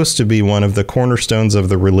supposed to be one of the cornerstones of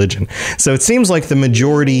the religion. So it seems like the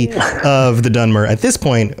majority of the Dunmer at this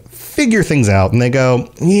point figure things out, and they go,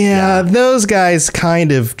 those guys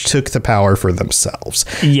kind of took the power for themselves.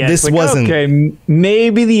 Yeah, this wasn't okay.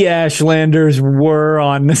 Maybe the Ashlanders were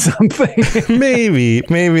on to something. maybe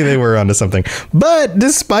they were onto something. But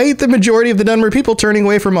despite the majority of the Dunmer people turning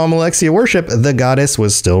away from Almalexia worship, the goddess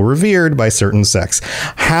was still revered by certain sects.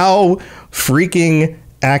 How freaking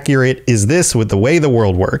accurate is this with the way the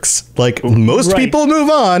world works? Like, most people move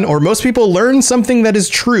on, or most people learn something that is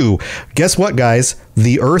true. Guess what, guys?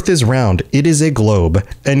 The earth is round. It is a globe.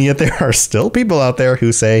 And yet there are still people out there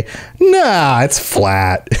who say, nah, it's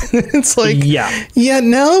flat. It's like,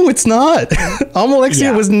 no, it's not.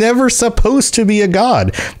 Almalexia was never supposed to be a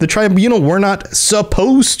god. The tribunal were not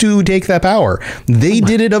supposed to take that power. They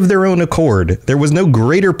did it of their own accord. There was no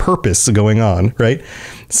greater purpose going on, right?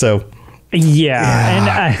 So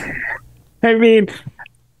and I mean,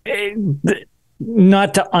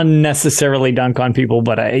 not to unnecessarily dunk on people,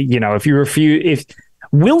 but if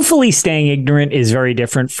willfully staying ignorant is very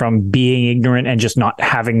different from being ignorant and just not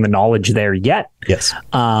having the knowledge there yet. Yes.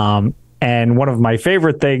 And one of my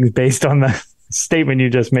favorite things, based on statement you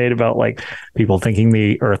just made about like people thinking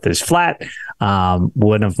the Earth is flat.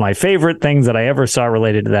 One of my favorite things that I ever saw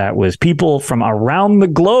related to that was people from around the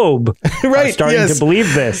globe are starting to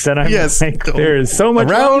believe this. And I'm like, there is so much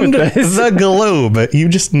around wrong with this. the globe. You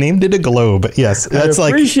just named it a globe. Yes, that's I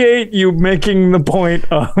appreciate you making the point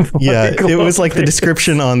of it was like the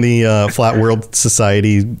description on the Flat World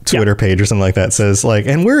Society Twitter page or something like that says like,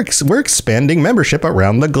 and we're expanding membership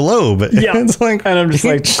around the globe. Yeah, it's like, and I'm just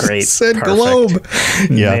like, great, said perfect. globe.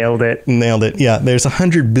 Yeah, nailed it. Yeah, there's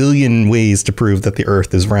 100 billion ways to prove that the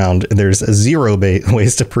Earth is round. There's 0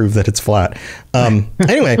 ways to prove that it's flat.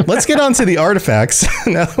 Anyway, let's get on to the artifacts.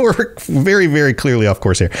 Now we're very, very clearly off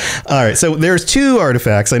course here. All right, so there's 2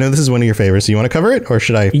 artifacts. I know this is one of your favorites. Do you want to cover it, or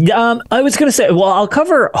should I? I was going to say, well, I'll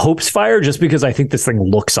cover Hope's Fire just because I think this thing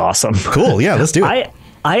looks awesome. Cool. Yeah, let's do it.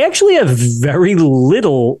 I actually have very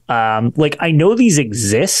little, like I know these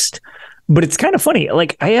exist, but it's kind of funny.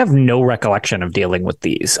 Like I have no recollection of dealing with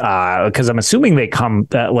these because I'm assuming they come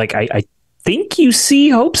like I think you see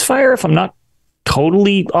Hope's Fire, if I'm not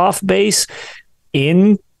totally off base,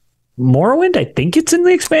 in Morrowind. I think it's in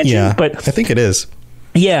the expansion, but I think it is.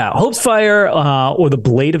 Yeah, Hope's Fire, or the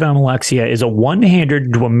Blade of Almalexia, is a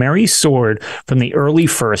one-handed Dwemer sword from the early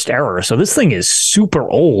First Era. So this thing is super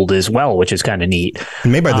old as well, which is kind of neat.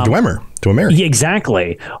 Made by the Dwemer. Yeah,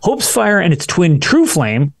 exactly. Hope's Fire and its twin True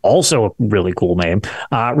Flame, also a really cool name,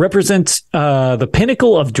 represents the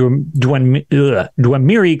pinnacle of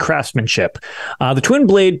Dwemeri craftsmanship. The twin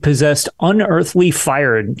blade possessed unearthly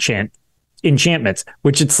fire enchantments,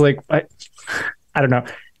 which it's like, I don't know.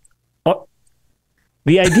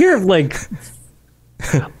 The idea of like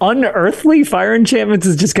unearthly fire enchantments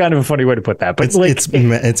is just kind of a funny way to put that. But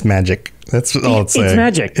it's magic. That's all it's saying. It's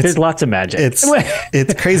magic. There's lots of magic. It's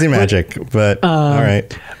crazy magic. But all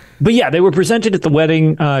right. But yeah, they were presented at the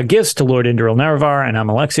wedding gifts to Lord Indral Naravar and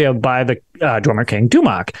Almalexia by the Dwemer King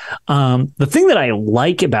Dumak. The thing that I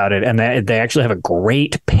like about it, and they actually have a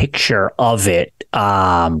great picture of it.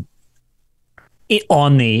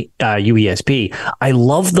 On the UESP, I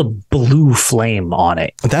love the blue flame on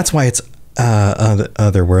it. That's why it's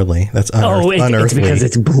otherworldly. That's unearthly. It's because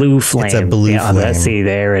it's blue flame. It's a blue flame. See,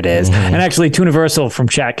 there it is. Mm-hmm. And actually, Tuniversal from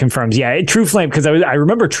chat confirms, True Flame, because I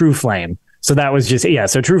remember True Flame. So that was just,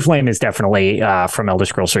 so True Flame is definitely from Elder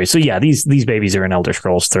Scrolls 3. So yeah, these babies are in Elder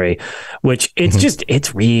Scrolls 3, which it's just,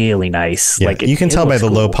 it's really nice. Yeah, like you can tell by the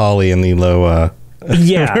low poly and the low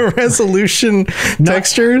resolution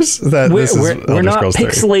textures that we're not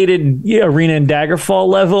pixelated Arena and Daggerfall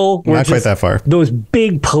level. We're not quite that far. Those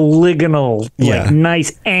big polygonal, like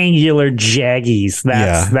nice angular jaggies.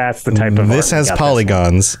 That's the type of this has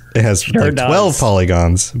polygons. It has like 12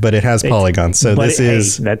 polygons, but it has polygons. So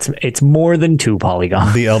it's more than 2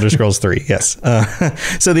 polygons. The Elder Scrolls 3, yes.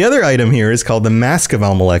 So the other item here is called the Mask of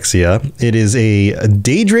Almalexia. It is a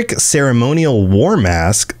Daedric ceremonial war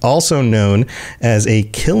mask, also known as a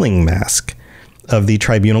killing mask of the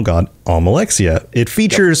tribunal god Almalexia. It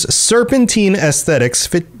features serpentine aesthetics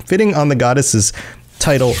fitting on the goddess's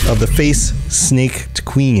title of the face snaked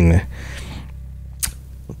queen.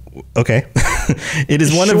 Okay. It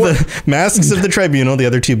is one of the masks of the tribunal, the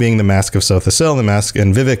other 2 being the Mask of Sothosil, the mask,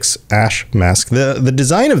 and Vivek's Ash mask. The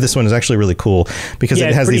design of this one is actually really cool because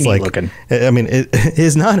it has these like looking. I mean,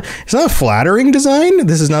 it's not a flattering design.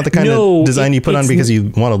 This is not the kind of design you put on because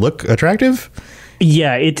you want to look attractive.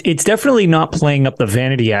 Yeah, it's definitely not playing up the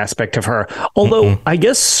vanity aspect of her. Although I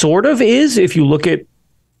guess sort of is if you look at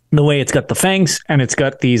the way it's got the fangs and it's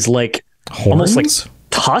got these like horns? Almost like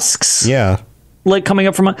tusks. Yeah. Like coming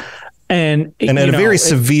up from and a very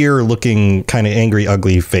severe looking kind of angry,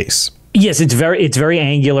 ugly face. Yes, it's very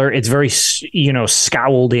angular. It's very,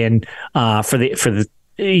 scowled in for the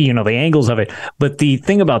the angles of it. But the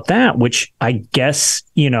thing about that, which I guess,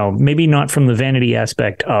 maybe not from the vanity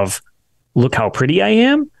aspect of look how pretty I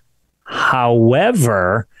am.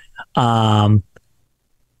 However,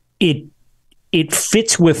 it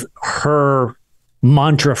fits with her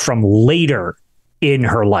mantra from later in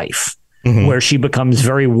her life, where she becomes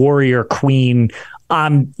very warrior queen. I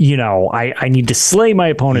need to slay my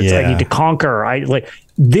opponents. I need to conquer.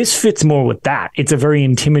 This fits more with that. It's a very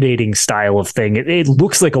intimidating style of thing. It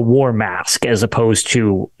looks like a war mask as opposed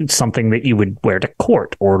to something that you would wear to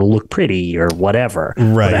court or to look pretty or whatever.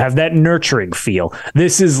 Right. Or to have that nurturing feel.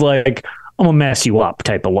 This is like, I'm gonna mess you up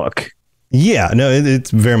type of look. Yeah, no,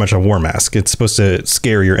 it's very much a war mask. It's supposed to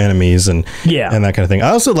scare your enemies and that kind of thing. I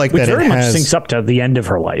also like that it very much syncs up to the end of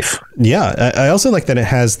her life. Yeah, I also like that it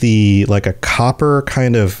has the like a copper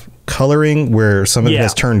kind of coloring where some of it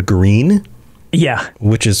has turned green. Yeah,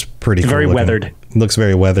 which is pretty cool very looking. weathered. Looks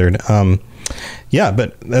very weathered. Yeah,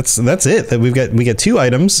 but that's it. That we get 2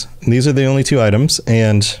 items. These are the only 2 items,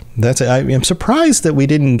 and that's it. I'm surprised that we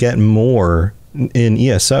didn't get more in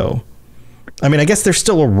ESO. I mean, I guess they're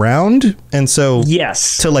still around, and so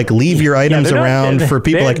yes, to like leave your items around for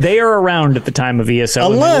people like they are around at the time of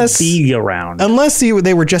ESO, unless be around, unless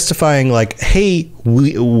they were justifying like, hey,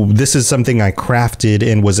 this is something I crafted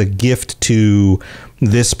and was a gift to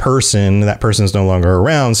this person. That person is no longer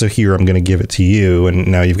around, so here I'm going to give it to you, and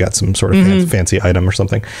now you've got some sort of fancy item or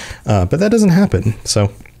something. But that doesn't happen.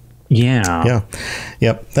 So. Yeah.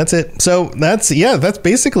 Yep. That's it. So that's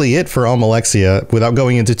basically it for Almalexia without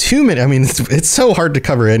going into too many. I mean, it's so hard to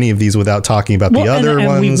cover any of these without talking about the other ones.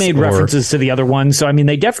 And we've made references to the other ones. So, I mean,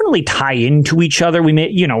 they definitely tie into each other.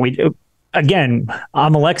 Again,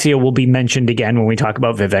 Almalexia will be mentioned again when we talk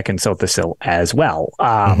about Vivek and Sothasil as well.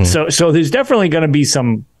 So there's definitely going to be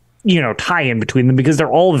some, tie-in between them because they're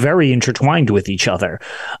all very intertwined with each other.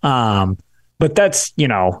 But that's,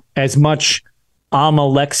 as much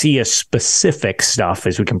Almalexia specific stuff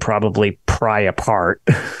as we can probably pry apart.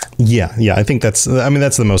 Yeah, I think that's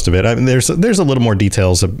the most of it. I mean, there's a little more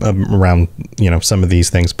details around some of these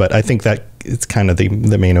things, but I think that it's kind of the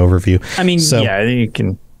main overview. I mean, you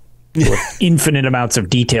can infinite amounts of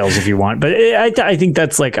details if you want, but I think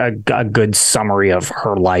that's like a good summary of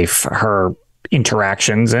her life, her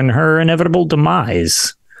interactions, and her inevitable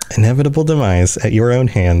demise. Inevitable demise at your own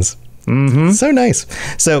hands. So nice.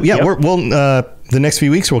 So we'll the next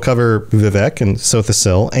few weeks we'll cover Vivek and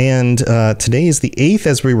Sothasil, and today is the 8th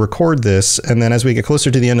as we record this, and then as we get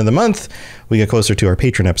closer to the end of the month, we get closer to our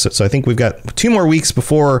patron episode. So I think we've got 2 more weeks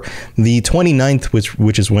before the 29th,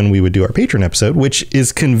 which is when we would do our patron episode, which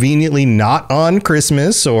is conveniently not on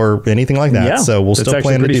Christmas or anything like that. So we'll still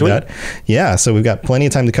plan to do that. Yeah, so we've got plenty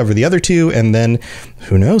of time to cover the other 2, and then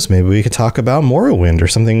who knows, maybe we could talk about Morrowind or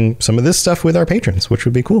some of this stuff with our patrons, which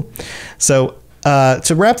would be cool. So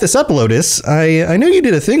to wrap this up, Lotus, I know you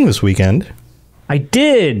did a thing this weekend. I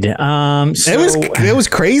did. It was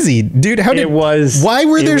crazy, dude. Why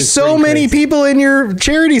were there so many people in your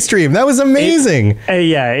charity stream? That was amazing.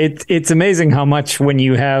 It's amazing how much when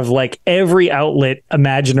you have like every outlet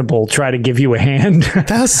imaginable try to give you a hand.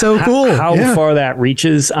 That's so cool. How far that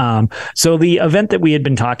reaches. So the event that we had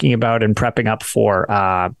been talking about and prepping up for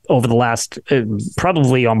over the last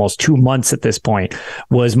probably almost 2 months at this point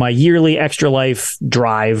was my yearly Extra Life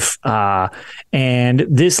drive. And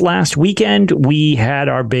this last weekend, we had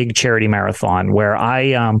our big charity marathon where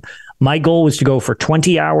my goal was to go for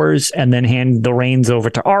 20 hours and then hand the reins over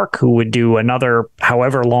to Ark, who would do another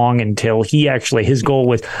however long until his goal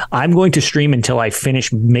was, I'm going to stream until I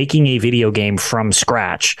finish making a video game from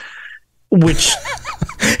scratch, which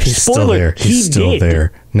he's still there. He's still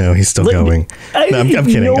there. No, he's still going. No, I'm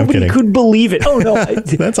kidding. Nobody could believe it. Oh no.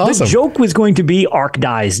 That's awesome. The joke was going to be Ark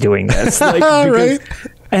dies doing this. Right.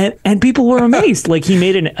 And people were amazed. Like he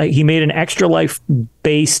made an Extra Life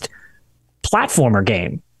based platformer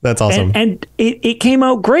game. That's awesome. And it came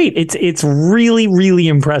out great. It's really, really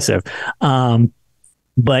impressive.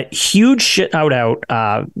 But huge shout out,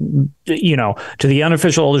 to the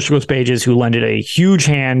unofficial Elder Scrolls pages who lended a huge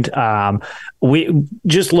hand. We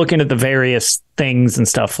just looking at the various things and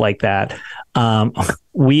stuff like that.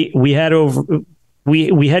 We had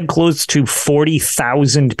close to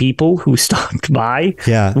 40,000 people who stopped by.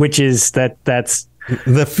 Yeah, which is that's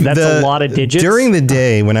a lot of digits. During the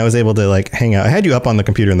day when I was able to like hang out, I had you up on the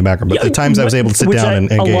computer in the background, but the times I was able to sit down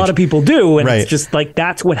and engage. A lot of people do, and it's just like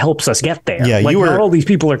that's what helps us get there. Yeah, like not all these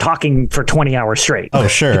people are talking for 20 hours straight. Oh,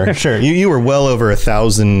 sure. You were well over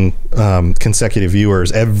 1,000 consecutive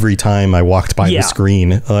viewers every time I walked by the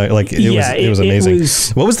screen. It was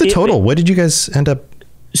amazing. What was the total? What did you guys end up?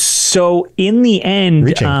 So in the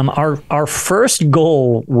end, our first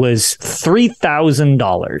goal was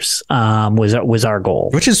 $3,000. Was our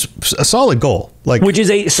goal, which is a solid goal. Which is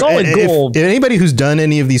a solid goal. If anybody who's done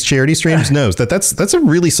any of these charity streams knows that's a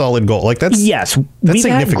really solid goal. We've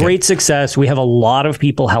had great success. We have a lot of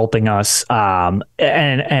people helping us, and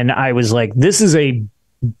I was like, this is a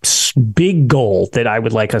big goal that I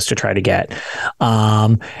would like us to try to get,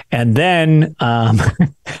 and then.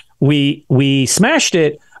 We smashed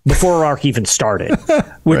it before Ark even started,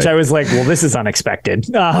 which I was like, well, this is unexpected.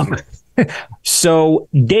 So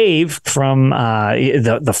Dave from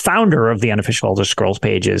the founder of the unofficial Elder Scrolls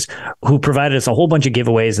pages, who provided us a whole bunch of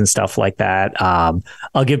giveaways and stuff like that. I'll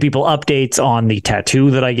give people updates on the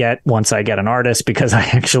tattoo that I get once I get an artist, because I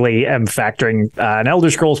actually am factoring an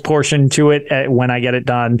Elder Scrolls portion to it when I get it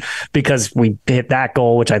done, because we hit that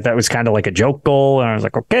goal, which I thought was kind of like a joke goal. And I was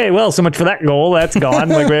like, okay, well, so much for that goal. That's gone.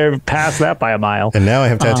 Like we're past that by a mile. And now I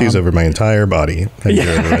have tattoos over my entire body. We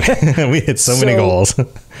hit so many goals.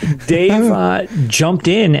 Dave jumped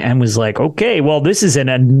in and was like, okay, well, this is an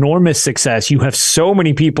enormous success. You have so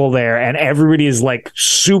many people there and everybody is like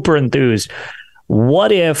super enthused.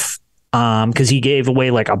 What if, because he gave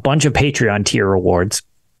away like a bunch of Patreon tier rewards.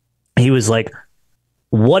 He was like,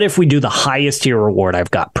 what if we do the highest tier reward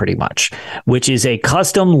I've got pretty much, which is a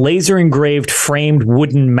custom laser engraved framed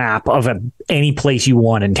wooden map of any place you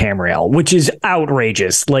want in Tamriel, which is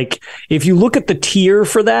outrageous. Like if you look at the tier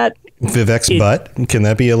for that. Vivek's butt, can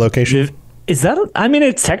that be a location? Is that? I mean,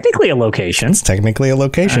 it's technically a location. It's technically a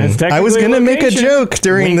location. I was going to make a joke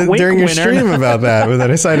during your stream about that, but then I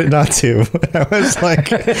decided not to. I was like,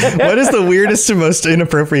 what is the weirdest and most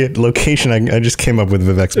inappropriate location? I just came up with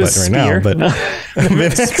Vivek's butt right now, but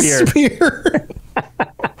Vivek's spear.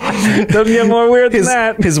 Doesn't get more weird than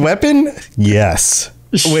that. His weapon? Yes.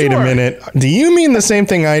 Sure. Wait a minute. Do you mean the same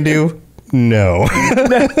thing I do? No.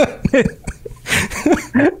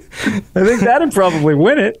 I think that'd probably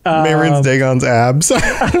win it. Marin's Dagon's abs.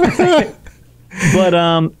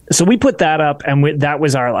 But so we put that up, and that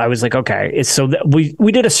was I was like, okay,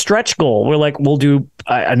 we did a stretch goal. We're like, we'll do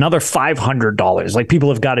another $500. Like people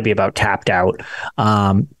have got to be about tapped out.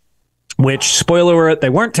 Which, spoiler alert,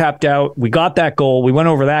 they weren't tapped out. We got that goal. We went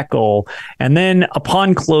over that goal. And then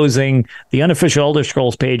upon closing, the unofficial Elder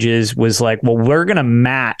Scrolls pages was like, well, we're going to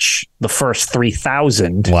match the first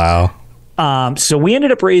 3,000. Wow. So we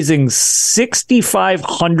ended up raising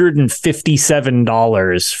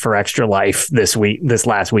 $6,557 for Extra Life this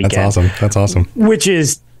last weekend. That's awesome. Which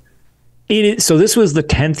is, so this was the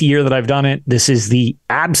 10th year that I've done it. This is the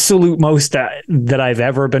absolute most that I've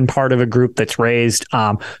ever been part of a group that's raised.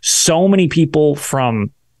 So many people from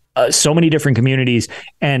so many different communities,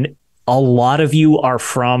 and a lot of you are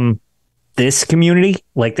from this community.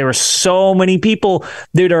 Like there are so many people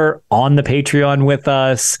that are on the Patreon with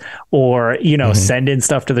us, or send in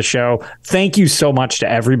stuff to the show. Thank you so much to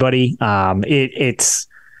everybody.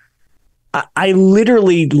 I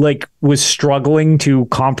literally was struggling to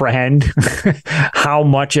comprehend how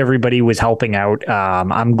much everybody was helping out.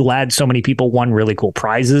 I'm glad so many people won really cool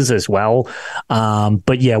prizes as well.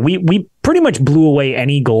 But yeah, we pretty much blew away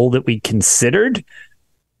any goal that we considered.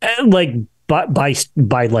 But by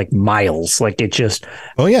like miles, like it just.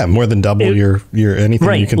 Oh yeah, more than double your anything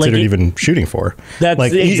right, you considered even shooting for. That's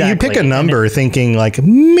like exactly. You pick a number thinking like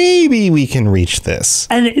maybe we can reach this,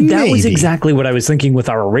 and that was exactly what I was thinking with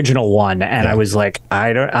our original one. And I was like,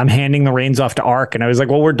 I'm handing the reins off to Ark, and I was like,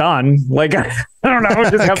 well, we're done. Like I don't know,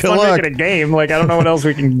 just have fun making a game. Like I don't know what else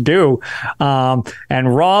we can do.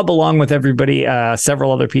 And Rob, along with everybody,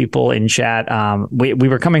 several other people in chat, we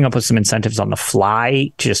were coming up with some incentives on the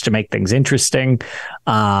fly just to make things interesting.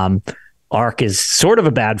 Ark is sort of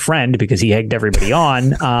a bad friend because he egged everybody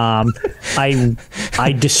on.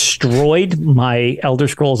 I destroyed my Elder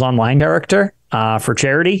Scrolls Online character for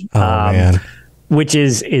charity. Man. Which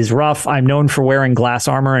is rough. I'm known for wearing glass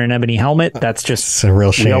armor and an ebony helmet. That's just it's a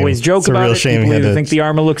real shame. We always joke about it. People either think the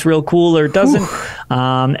armor looks real cool or it doesn't.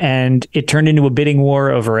 And it turned into a bidding war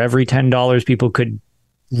over every $10 people could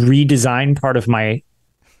redesign part of my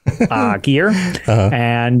gear.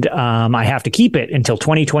 And I have to keep it until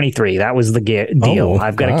 2023. That was the deal.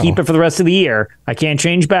 I've got to keep it for the rest of the year. I can't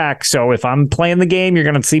change back. So if I'm playing the game, you're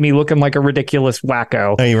going to see me looking like a ridiculous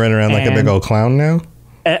wacko. Are you running around like a big old clown now?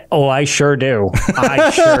 I sure do.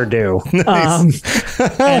 I sure do.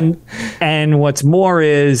 And what's more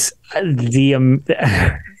is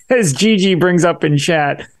as Gigi brings up in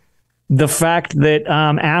chat, the fact that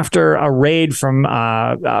after a raid from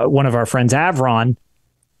one of our friends, Avron,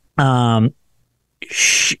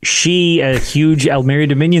 she, a huge Almeria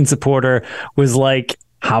Dominion supporter, was like,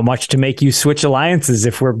 how much to make you switch alliances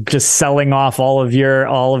if we're just selling off all of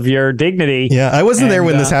your dignity? Yeah, I wasn't there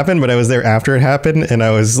when this happened, but I was there after it happened, and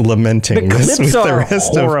I was lamenting. The clips are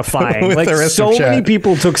horrifying. Like so many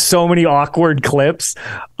people took so many awkward clips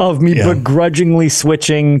of me begrudgingly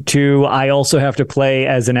switching to. I also have to play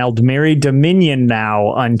as an Almeria Dominion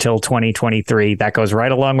now until 2023. That goes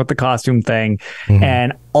right along with the costume thing,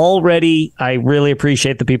 and already I really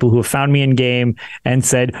appreciate the people who have found me in game and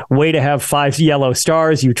said, way to have 5 yellow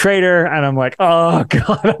stars, you traitor. And I'm like, oh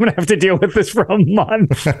God, I'm going to have to deal with this for a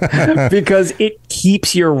month because it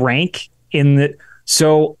keeps your rank in the,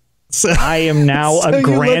 so I am now a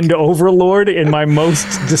grand overlord in my most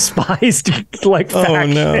despised faction. Oh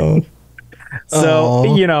no. So,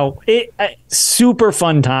 super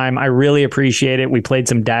fun time. I really appreciate it. We played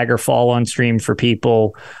some Daggerfall on stream for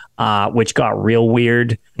people, which got real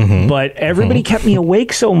weird, but everybody kept me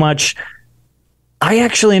awake so much. I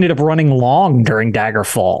actually ended up running long during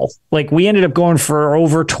Daggerfall. Like we ended up going for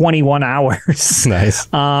over 21 hours. Nice.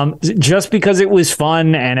 Just because it was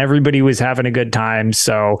fun and everybody was having a good time.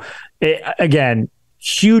 So again,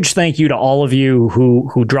 huge thank you to all of you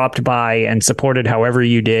who dropped by and supported however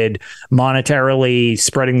you did, monetarily,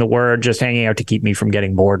 spreading the word, just hanging out to keep me from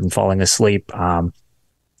getting bored and falling asleep.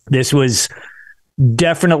 This was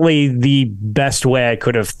definitely the best way I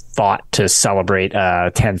could have thought to celebrate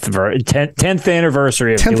 10th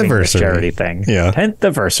anniversary of doing this charity thing. Yeah. 10th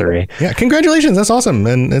anniversary. Yeah. Congratulations. That's awesome.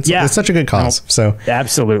 And it's such a good cause. So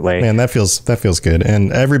absolutely. Man, that feels good.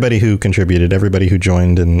 And everybody who contributed, everybody who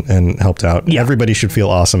joined and helped out, everybody should feel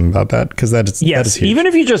awesome about that, because that is huge. Even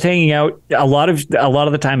if you're just hanging out, a lot of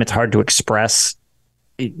the time it's hard to express.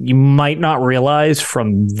 You might not realize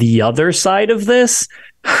from the other side of this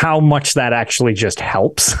how much that actually just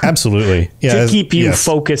helps. Absolutely. Yeah, to keep you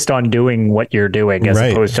focused on doing what you're doing, as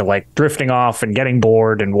opposed to like drifting off and getting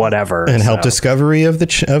bored and whatever. And help discovery of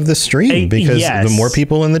the stream, because the more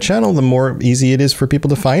people in the channel, the more easy it is for people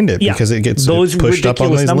to find it, because it gets pushed up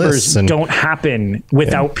on these lists. And don't happen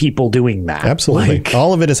without people doing that. Absolutely. Like,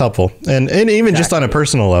 all of it is helpful. And even just on a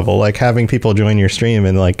personal level, like having people join your stream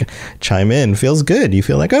and like chime in feels good. You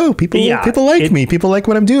feel like, oh, people like me. People like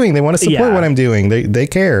what I'm doing. They want to support what I'm doing.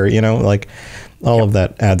 They care, like all of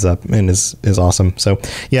that adds up and is awesome. So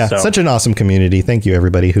such an awesome community. Thank you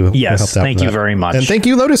everybody who helped out. Thank you very much. And thank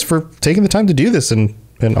you, Lotus, for taking the time to do this and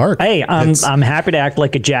Arc. Hey, I'm happy to act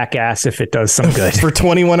like a jackass if it does some good. For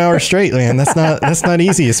 21 hours straight, man. That's not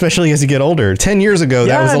easy, especially as you get older. 10 years ago,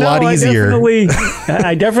 that was a lot easier.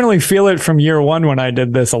 I definitely feel it from year one when I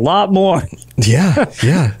did this a lot more. Yeah.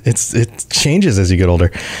 It changes as you get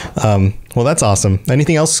older. Well, that's awesome.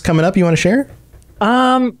 Anything else coming up you want to share?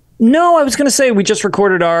 No, I was going to say we just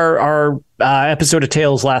recorded our episode of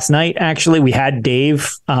Tales last night. Actually, we had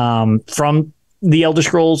Dave from the Elder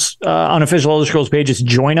Scrolls unofficial Elder Scrolls pages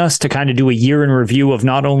join us to kind of do a year in review of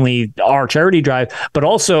not only our charity drive, but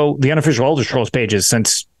also the unofficial Elder Scrolls pages,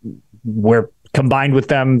 since we're combined with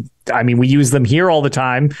them. I mean, we use them here all the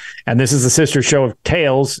time, and this is the sister show of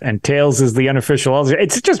Tales, and Tales is the unofficial Elder.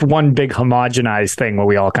 It's just one big homogenized thing where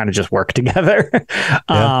we all kind of just work together.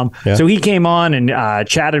 So he came on and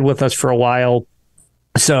chatted with us for a while.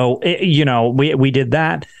 So, we did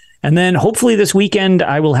that. And then hopefully this weekend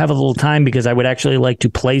I will have a little time, because I would actually like to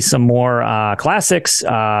play some more classics.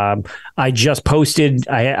 I just posted,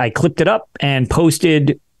 I clipped it up and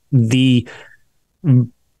posted the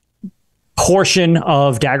portion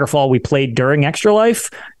of Daggerfall we played during Extra Life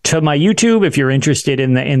to my YouTube if you're interested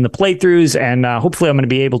in the playthroughs, and hopefully I'm going to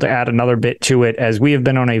be able to add another bit to it, as we have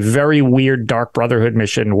been on a very weird Dark Brotherhood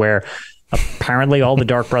mission where apparently all the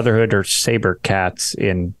Dark Brotherhood are saber cats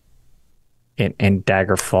in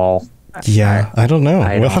Daggerfall. Yeah, I don't know.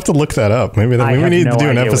 We'll have to look that up. Maybe we need to do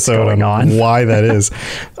an episode on why that is.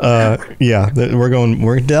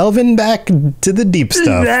 We're delving back to the deep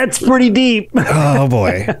stuff. That's pretty deep. Oh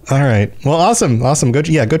boy. All right. Well, awesome. Go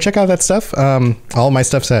check out that stuff. All my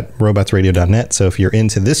stuff's at robotsradio.net. So if you're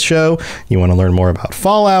into this show, you want to learn more about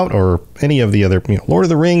Fallout or any of the other, Lord of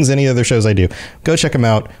the Rings, any other shows I do, go check them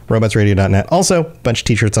out. robotsradio.net. Also, a bunch of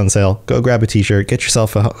t-shirts on sale. Go grab a t-shirt. Get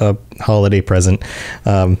yourself a holiday present.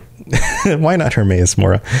 Why not Hermes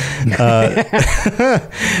Mora?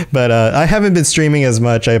 But I haven't been streaming as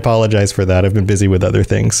much. I apologize for that. I've been busy with other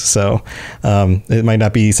things. So it might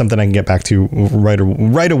not be something I can get back to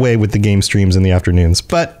right away with the game streams in the afternoons.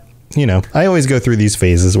 But, I always go through these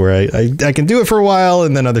phases where I can do it for a while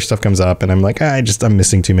and then other stuff comes up and I'm like, I'm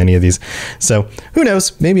missing too many of these. So who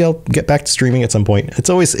knows? Maybe I'll get back to streaming at some point. It's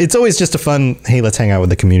always just a fun, hey, let's hang out with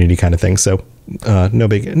the community kind of thing. So no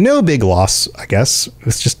big loss, I guess.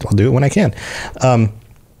 It's just I'll do it when I can. I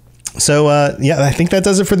think that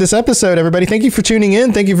does it for this episode, everybody. Thank you for tuning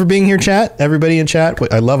in. Thank you for being here, chat. Everybody in chat.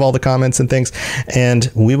 I love all the comments and things. And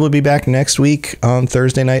we will be back next week on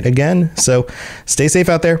Thursday night again. So stay safe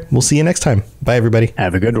out there. We'll see you next time. Bye, everybody.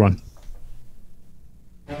 Have a good one.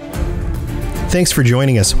 Thanks for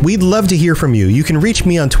joining us. We'd love to hear from you. You can reach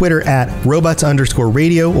me on Twitter at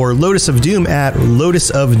robots_radio or Lotus of Doom at Lotus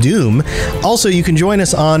of Doom. Also, you can join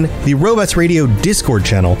us on the Robots Radio Discord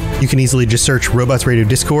channel. You can easily just search Robots Radio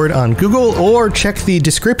Discord on Google or check the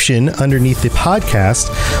description underneath the podcast.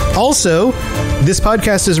 Also, this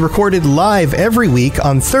podcast is recorded live every week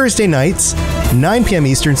on Thursday nights 9 p.m.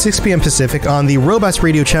 Eastern, 6 p.m. Pacific on the Robots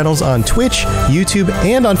Radio channels on Twitch, YouTube,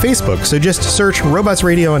 and on Facebook. So just search Robots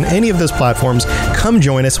Radio on any of those platforms. Come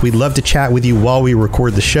join us. We'd love to chat with you while we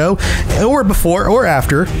record the show, or before or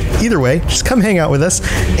after. Either way, just come hang out with us.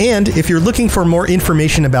 And if you're looking for more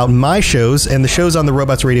information about my shows and the shows on the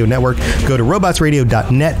Robots Radio Network, go to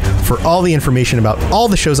robotsradio.net for all the information about all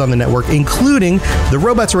the shows on the network, including the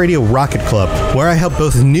Robots Radio Rocket Club, where I help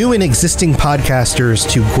both new and existing podcasters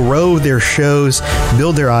to grow their shows,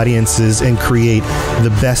 build their audiences, and create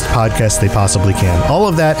the best podcast they possibly can. All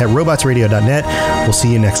of that at robotsradio.net. We'll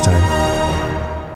see you next time.